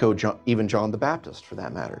 to echo even John the Baptist, for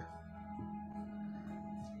that matter.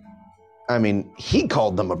 I mean, he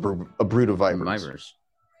called them a brood of vipers.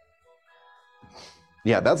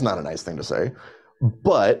 Yeah, that's not a nice thing to say,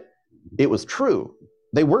 but it was true.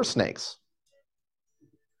 They were snakes.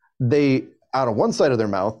 They, out of one side of their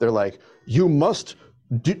mouth, they're like, you must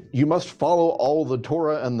follow all the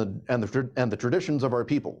Torah and the traditions of our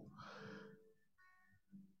people.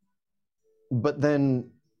 But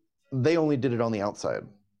then they only did it on the outside.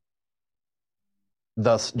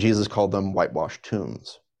 Thus, Jesus called them whitewashed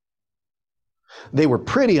tombs. They were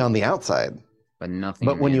pretty on the outside, but nothing.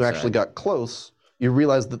 But when you actually got close, you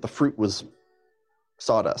realized that the fruit was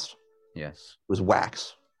sawdust. Yes. It was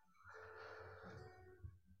wax.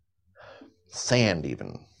 Sand,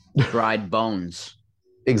 even. Dried bones.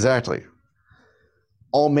 Exactly.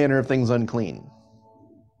 All manner of things unclean,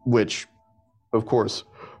 which, of course,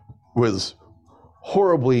 was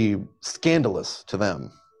horribly scandalous to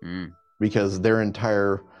them, because their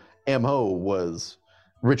entire MO was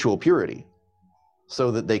ritual purity,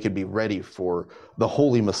 so that they could be ready for the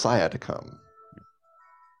Holy Messiah to come.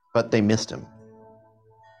 But they missed him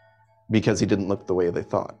because he didn't look the way they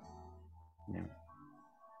thought. Yeah.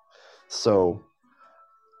 So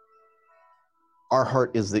our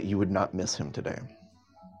heart is that you would not miss him today.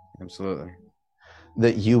 Absolutely.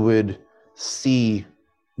 That you would see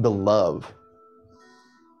the love,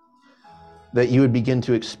 that you would begin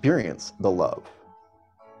to experience the love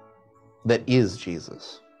that is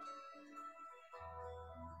Jesus.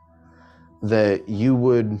 That you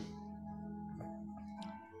would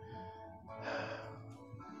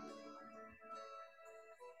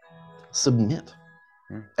submit,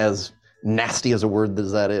 as nasty as a word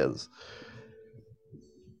as that is,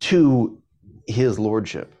 to his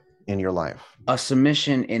lordship in your life. A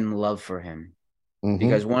submission in love for him. Mm-hmm.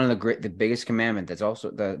 Because one of the biggest commandment that's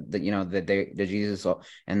also that Jesus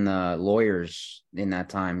and the lawyers in that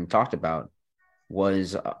time talked about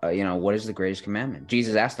was, what is the greatest commandment?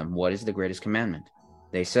 Jesus asked them, what is the greatest commandment?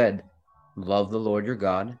 They said, love the Lord your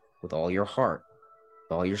God with all your heart,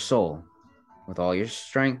 with all your soul, with all your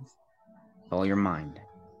strength, with all your mind.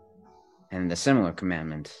 And the similar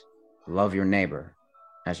commandment, love your neighbor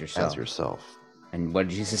as yourself. As yourself. And what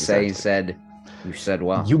did Jesus say? He said, "You said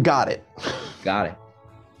well. You got it." Got it.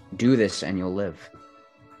 Do this and you'll live."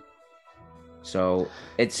 So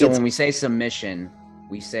when we say submission,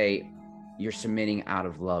 we say you're submitting out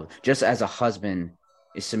of love, just as a husband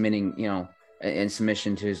is submitting, in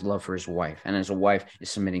submission to his love for his wife, and as a wife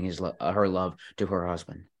is submitting her love to her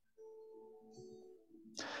husband.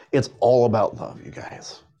 It's all about love, you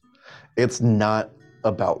guys. It's not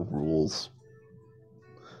about rules.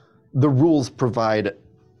 The rules provide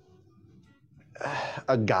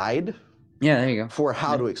a guide. Yeah, there you go. For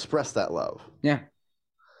how to express that love. Yeah.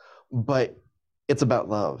 But it's about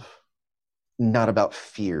love, not about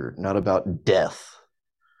fear, not about death.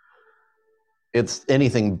 It's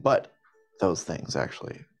anything but those things,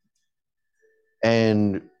 actually.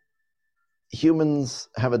 And humans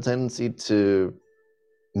have a tendency to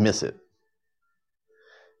miss it.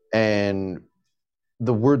 And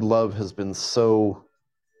the word love has been so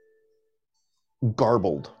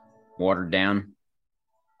garbled, watered down,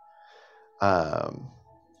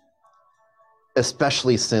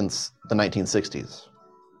 especially since the 1960s.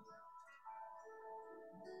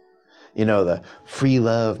 The free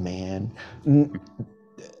love, man.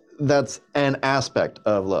 That's an aspect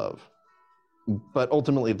of love. But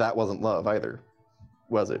ultimately, that wasn't love either,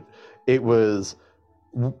 was it? It was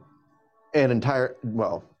a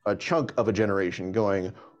chunk of a generation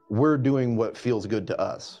going, we're doing what feels good to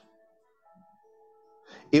us.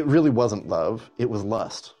 It really wasn't love, it was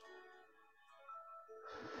lust.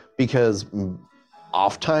 Because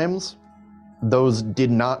oftentimes, those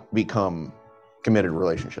did not become committed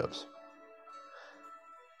relationships.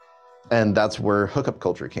 And that's where hookup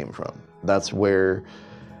culture came from. That's where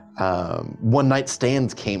one-night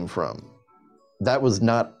stands came from. That was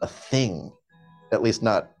not a thing, at least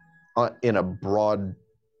not in a broad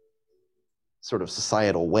sort of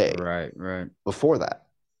societal way. Right. Before that.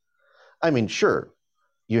 I mean, sure,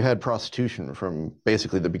 you had prostitution from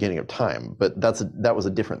basically the beginning of time, but that was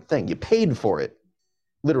a different thing. You paid for it,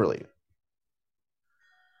 literally.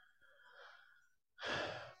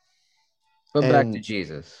 But back to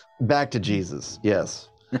Jesus. Back to Jesus, yes.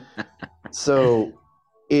 So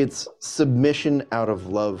it's submission out of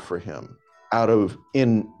love for him,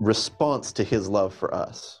 in response to his love for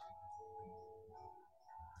us.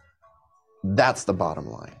 That's the bottom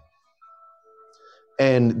line.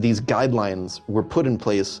 And these guidelines were put in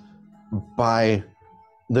place by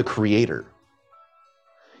the Creator.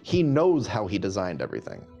 He knows how he designed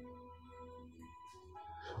everything.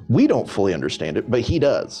 We don't fully understand it, but he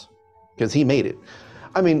does, because he made it.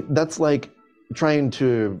 I mean, that's like trying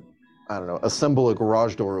to, assemble a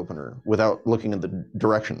garage door opener without looking at the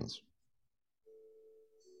directions.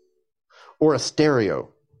 Or a stereo,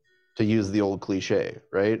 to use the old cliche,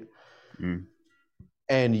 right? Mm.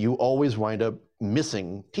 And you always wind up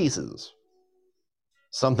missing pieces.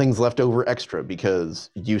 Something's left over extra because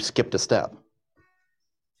you skipped a step.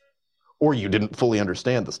 Or you didn't fully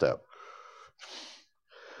understand the step.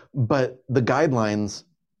 But the guidelines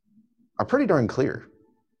are pretty darn clear.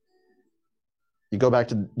 You go back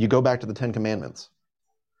to the Ten Commandments.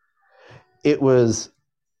 It was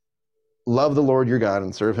love the Lord your God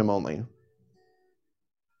and serve him only.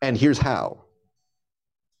 And here's how.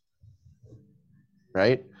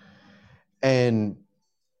 Right? And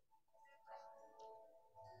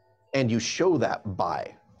you show that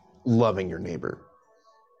by loving your neighbor,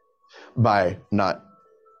 by not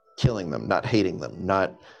killing them, not hating them,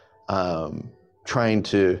 not trying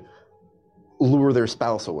to lure their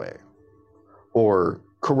spouse away or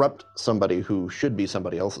corrupt somebody who should be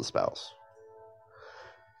somebody else's spouse,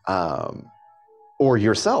 or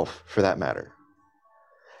yourself for that matter.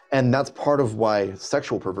 And that's part of why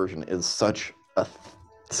sexual perversion is such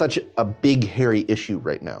a big, hairy issue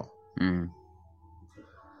right now. Mm.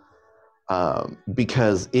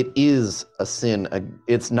 Because it is a sin.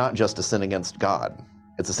 It's not just a sin against God.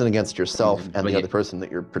 It's a sin against yourself and the other person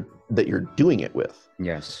that you're doing it with.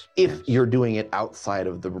 Yes. If you're doing it outside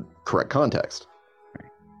of the correct context.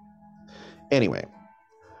 Right. Anyway,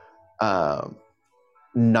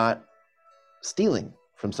 not stealing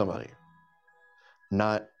from somebody,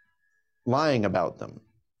 not lying about them,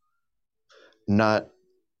 not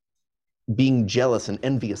being jealous and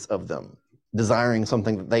envious of them, desiring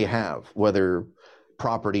something that they have, whether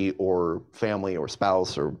property or family or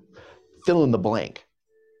spouse or fill in the blank.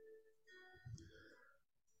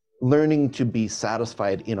 Learning to be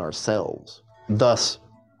satisfied in ourselves. Thus,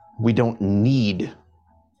 we don't need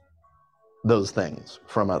those things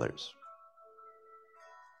from others.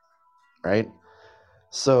 Right?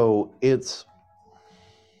 So it's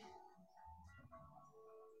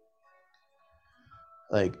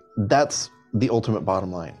like, that's the ultimate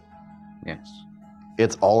bottom line. Yes.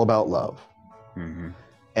 It's all about love. Mm-hmm.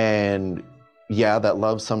 And yeah, that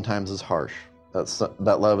love sometimes is harsh.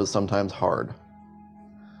 That love is sometimes hard.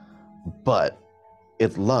 But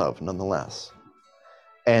it's love nonetheless.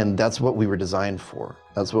 And that's what we were designed for.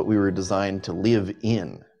 That's what we were designed to live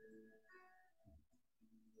in.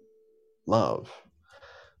 Love.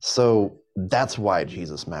 So that's why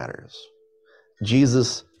Jesus matters.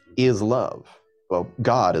 Jesus is love. Well,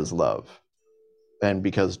 God is love. And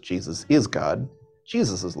because Jesus is God,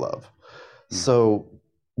 Jesus is love. So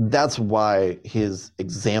that's why his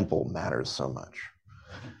example matters so much.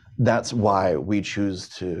 That's why we choose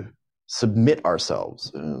to submit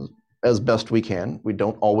ourselves as best we can. We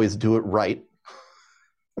don't always do it right.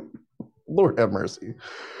 Lord have mercy.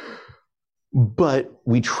 But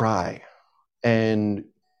we try. And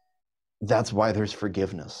that's why there's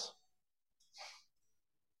forgiveness.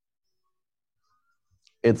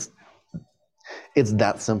 It's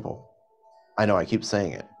that simple. I know I keep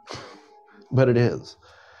saying it, but it is.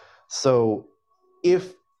 So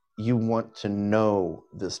if you want to know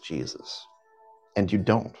this Jesus and you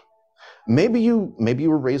don't, maybe you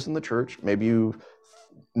were raised in the church, maybe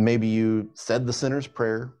you said the sinner's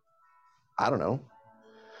prayer, I don't know,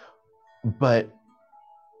 but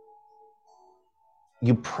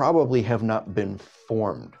you probably have not been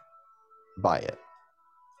formed by it.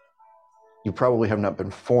 You probably have not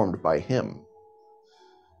been formed by him.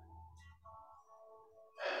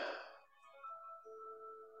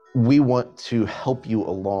 We want to help you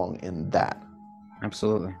along in that.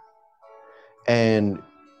 Absolutely. And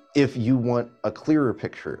if you want a clearer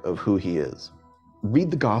picture of who he is,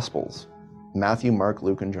 read the Gospels, Matthew, Mark,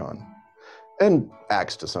 Luke, and John, and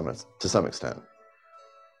Acts to some extent,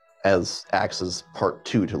 as Acts is part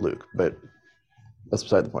 2 to Luke, but that's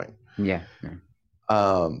beside the point. Yeah.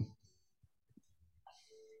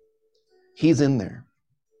 He's in there.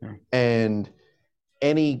 Yeah. And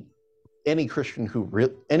any Christian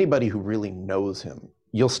anybody who really knows him,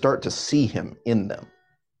 you'll start to see him in them.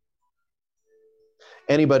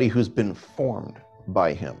 Anybody who's been formed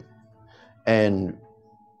by him and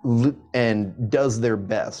does their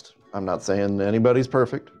best. I'm not saying anybody's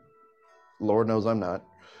perfect. Lord knows I'm not.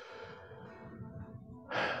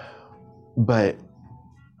 But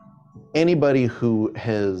anybody who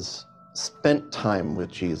has spent time with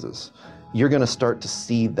Jesus, you're going to start to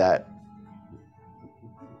see that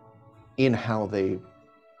in how they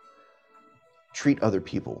treat other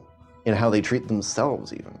people, in how they treat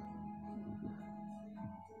themselves even.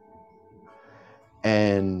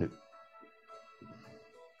 And,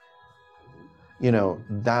 you know,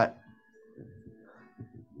 that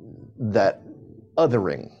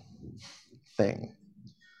othering thing,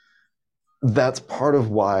 that's part of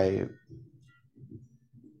why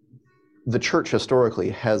the church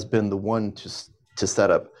historically has been the one to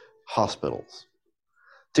set up hospitals,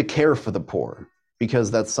 to care for the poor,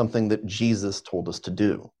 because that's something that Jesus told us to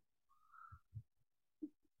do.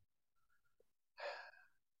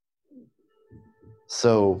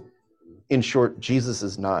 So, in short, Jesus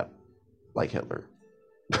is not like Hitler.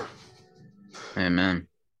 Amen.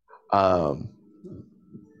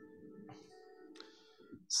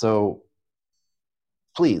 So,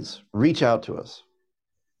 please reach out to us.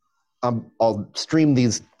 I'll stream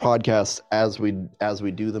these podcasts as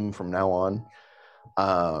we do them from now on.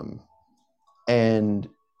 And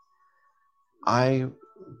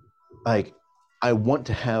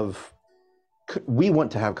we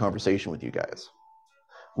want to have conversation with you guys,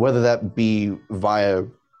 whether that be via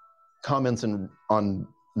comments on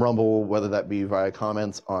Rumble, whether that be via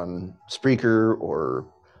comments on Spreaker or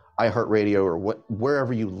iHeartRadio or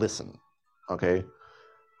wherever you listen. Okay,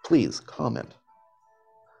 please comment.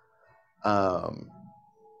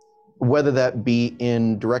 Whether that be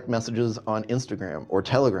in direct messages on Instagram or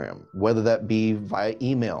Telegram, whether that be via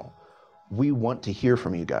email, we want to hear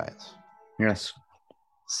from you guys. Yes.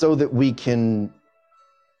 So that we can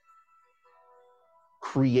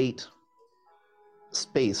create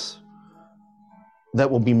space that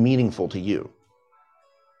will be meaningful to you.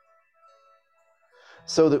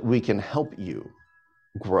 So that we can help you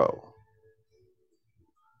grow.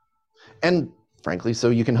 And frankly, so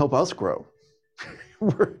you can help us grow.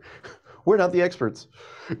 We're not the experts.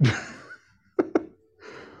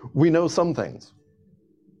 We know some things,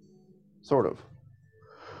 sort of.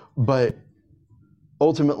 But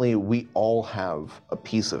ultimately, we all have a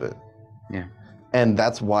piece of it. Yeah. And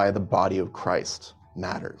that's why the body of Christ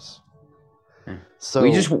matters. Yeah. So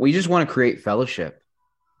we just want to create fellowship.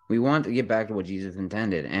 We want to get back to what Jesus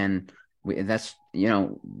intended, and that's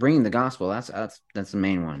bringing the gospel. That's the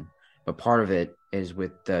main one. But part of it is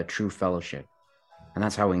with the true fellowship. And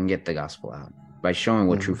that's how we can get the gospel out, by showing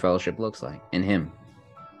what true fellowship looks like in him.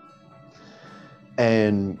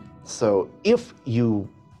 And so if you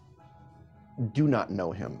do not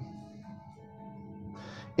know him,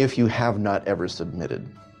 if you have not ever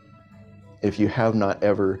submitted, if you have not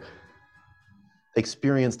ever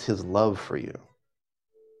experienced his love for you,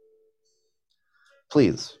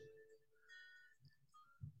 please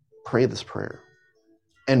pray this prayer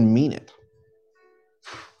and mean it.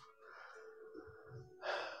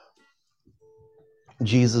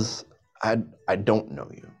 Jesus, I don't know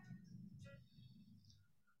you,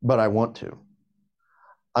 but I want to.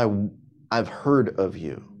 I've heard of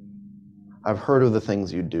you. I've heard of the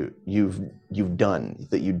things you've done,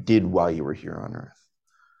 that you did while you were here on earth.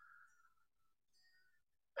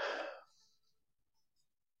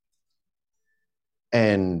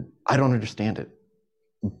 And I don't understand it,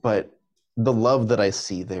 but the love that I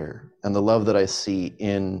see there and the love that I see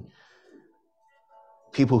in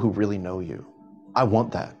people who really know you, I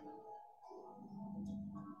want that.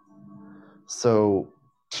 So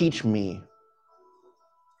teach me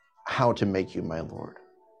how to make you my Lord,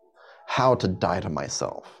 how to die to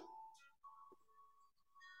myself.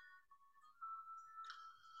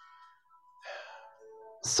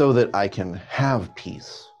 So that I can have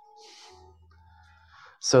peace,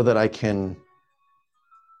 so that I can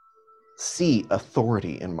see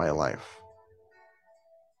authority in my life,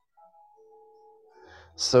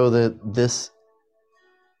 so that this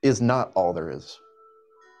is not all there is.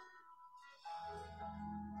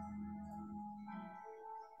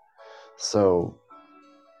 So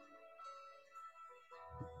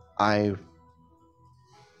I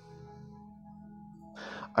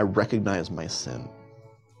recognize my sin,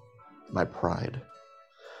 my pride,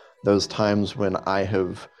 those times when I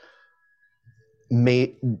have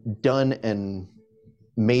done and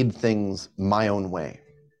made things my own way.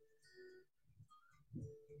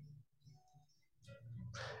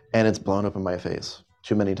 And it's blown up in my face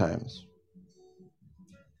too many times.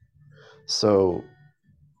 So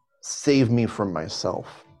save me from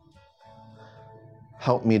myself.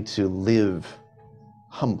 Help me to live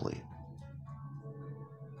humbly.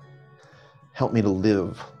 Help me to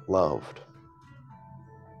live loved.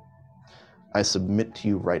 I submit to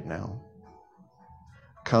you right now.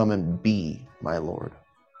 Come and be my Lord.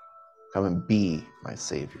 Come and be my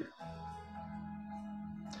Savior.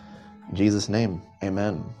 In Jesus' name,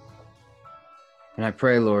 amen. And I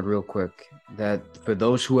pray, Lord, real quick, that for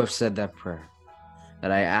those who have said that prayer,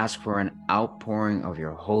 that I ask for an outpouring of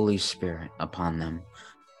your Holy Spirit upon them,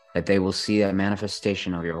 that they will see that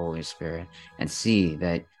manifestation of your Holy Spirit and see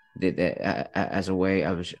that as a way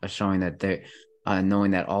of showing that they,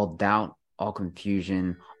 knowing that all doubt, all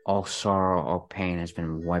confusion, all sorrow, all pain has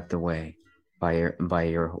been wiped away by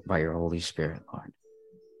your Holy Spirit, Lord.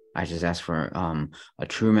 I just ask for a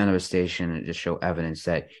true manifestation and to show evidence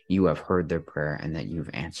that you have heard their prayer and that you've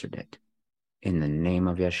answered it. In the name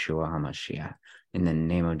of Yeshua HaMashiach, in the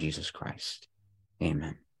name of Jesus Christ.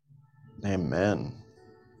 Amen. Amen.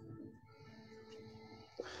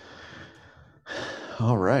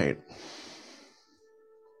 All right.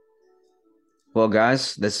 Well,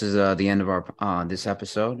 guys, this is the end of our this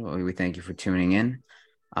episode. We thank you for tuning in.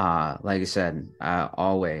 Like I said,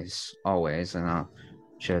 always, and I'll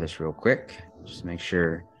share this real quick. Just make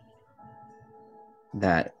sure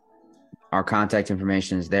that our contact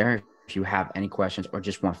information is there. If you have any questions or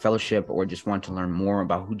just want fellowship or just want to learn more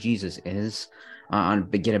about who Jesus is,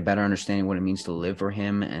 get a better understanding of what it means to live for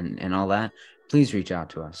him and all that, please reach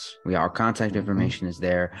out to us. Our contact information is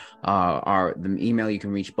there. The email you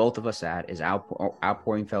can reach both of us at is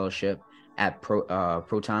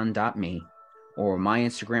outpouringfellowship@proton.me, or my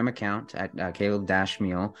Instagram account at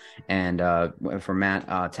Caleb-Meal, and for Matt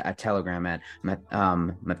at Telegram at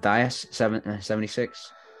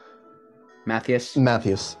Matthias76. Matthias.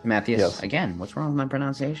 Yes. Again, what's wrong with my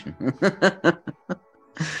pronunciation?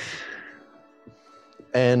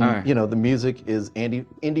 And right. The music is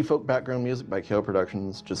indie folk background music by Kale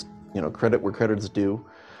Productions. Just credit where credit's due.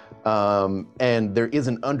 And there is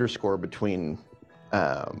an underscore between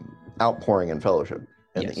outpouring and fellowship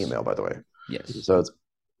in the email, by the way. Yes. So it's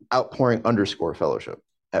outpouring_fellowship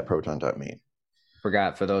at proton.me.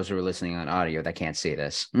 Forgot, for those who are listening on audio that can't see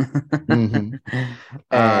this. Mm-hmm.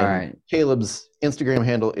 And right. Caleb's Instagram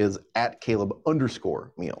handle is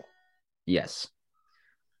 @Caleb_meal. Yes.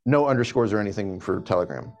 No underscores or anything for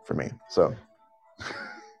Telegram for me. So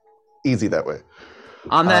easy that way.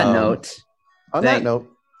 On that note.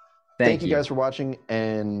 Thank you guys for watching,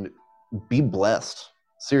 and be blessed.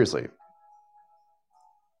 Seriously.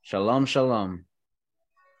 Shalom, shalom.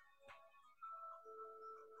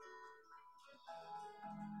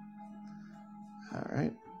 All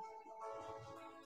right.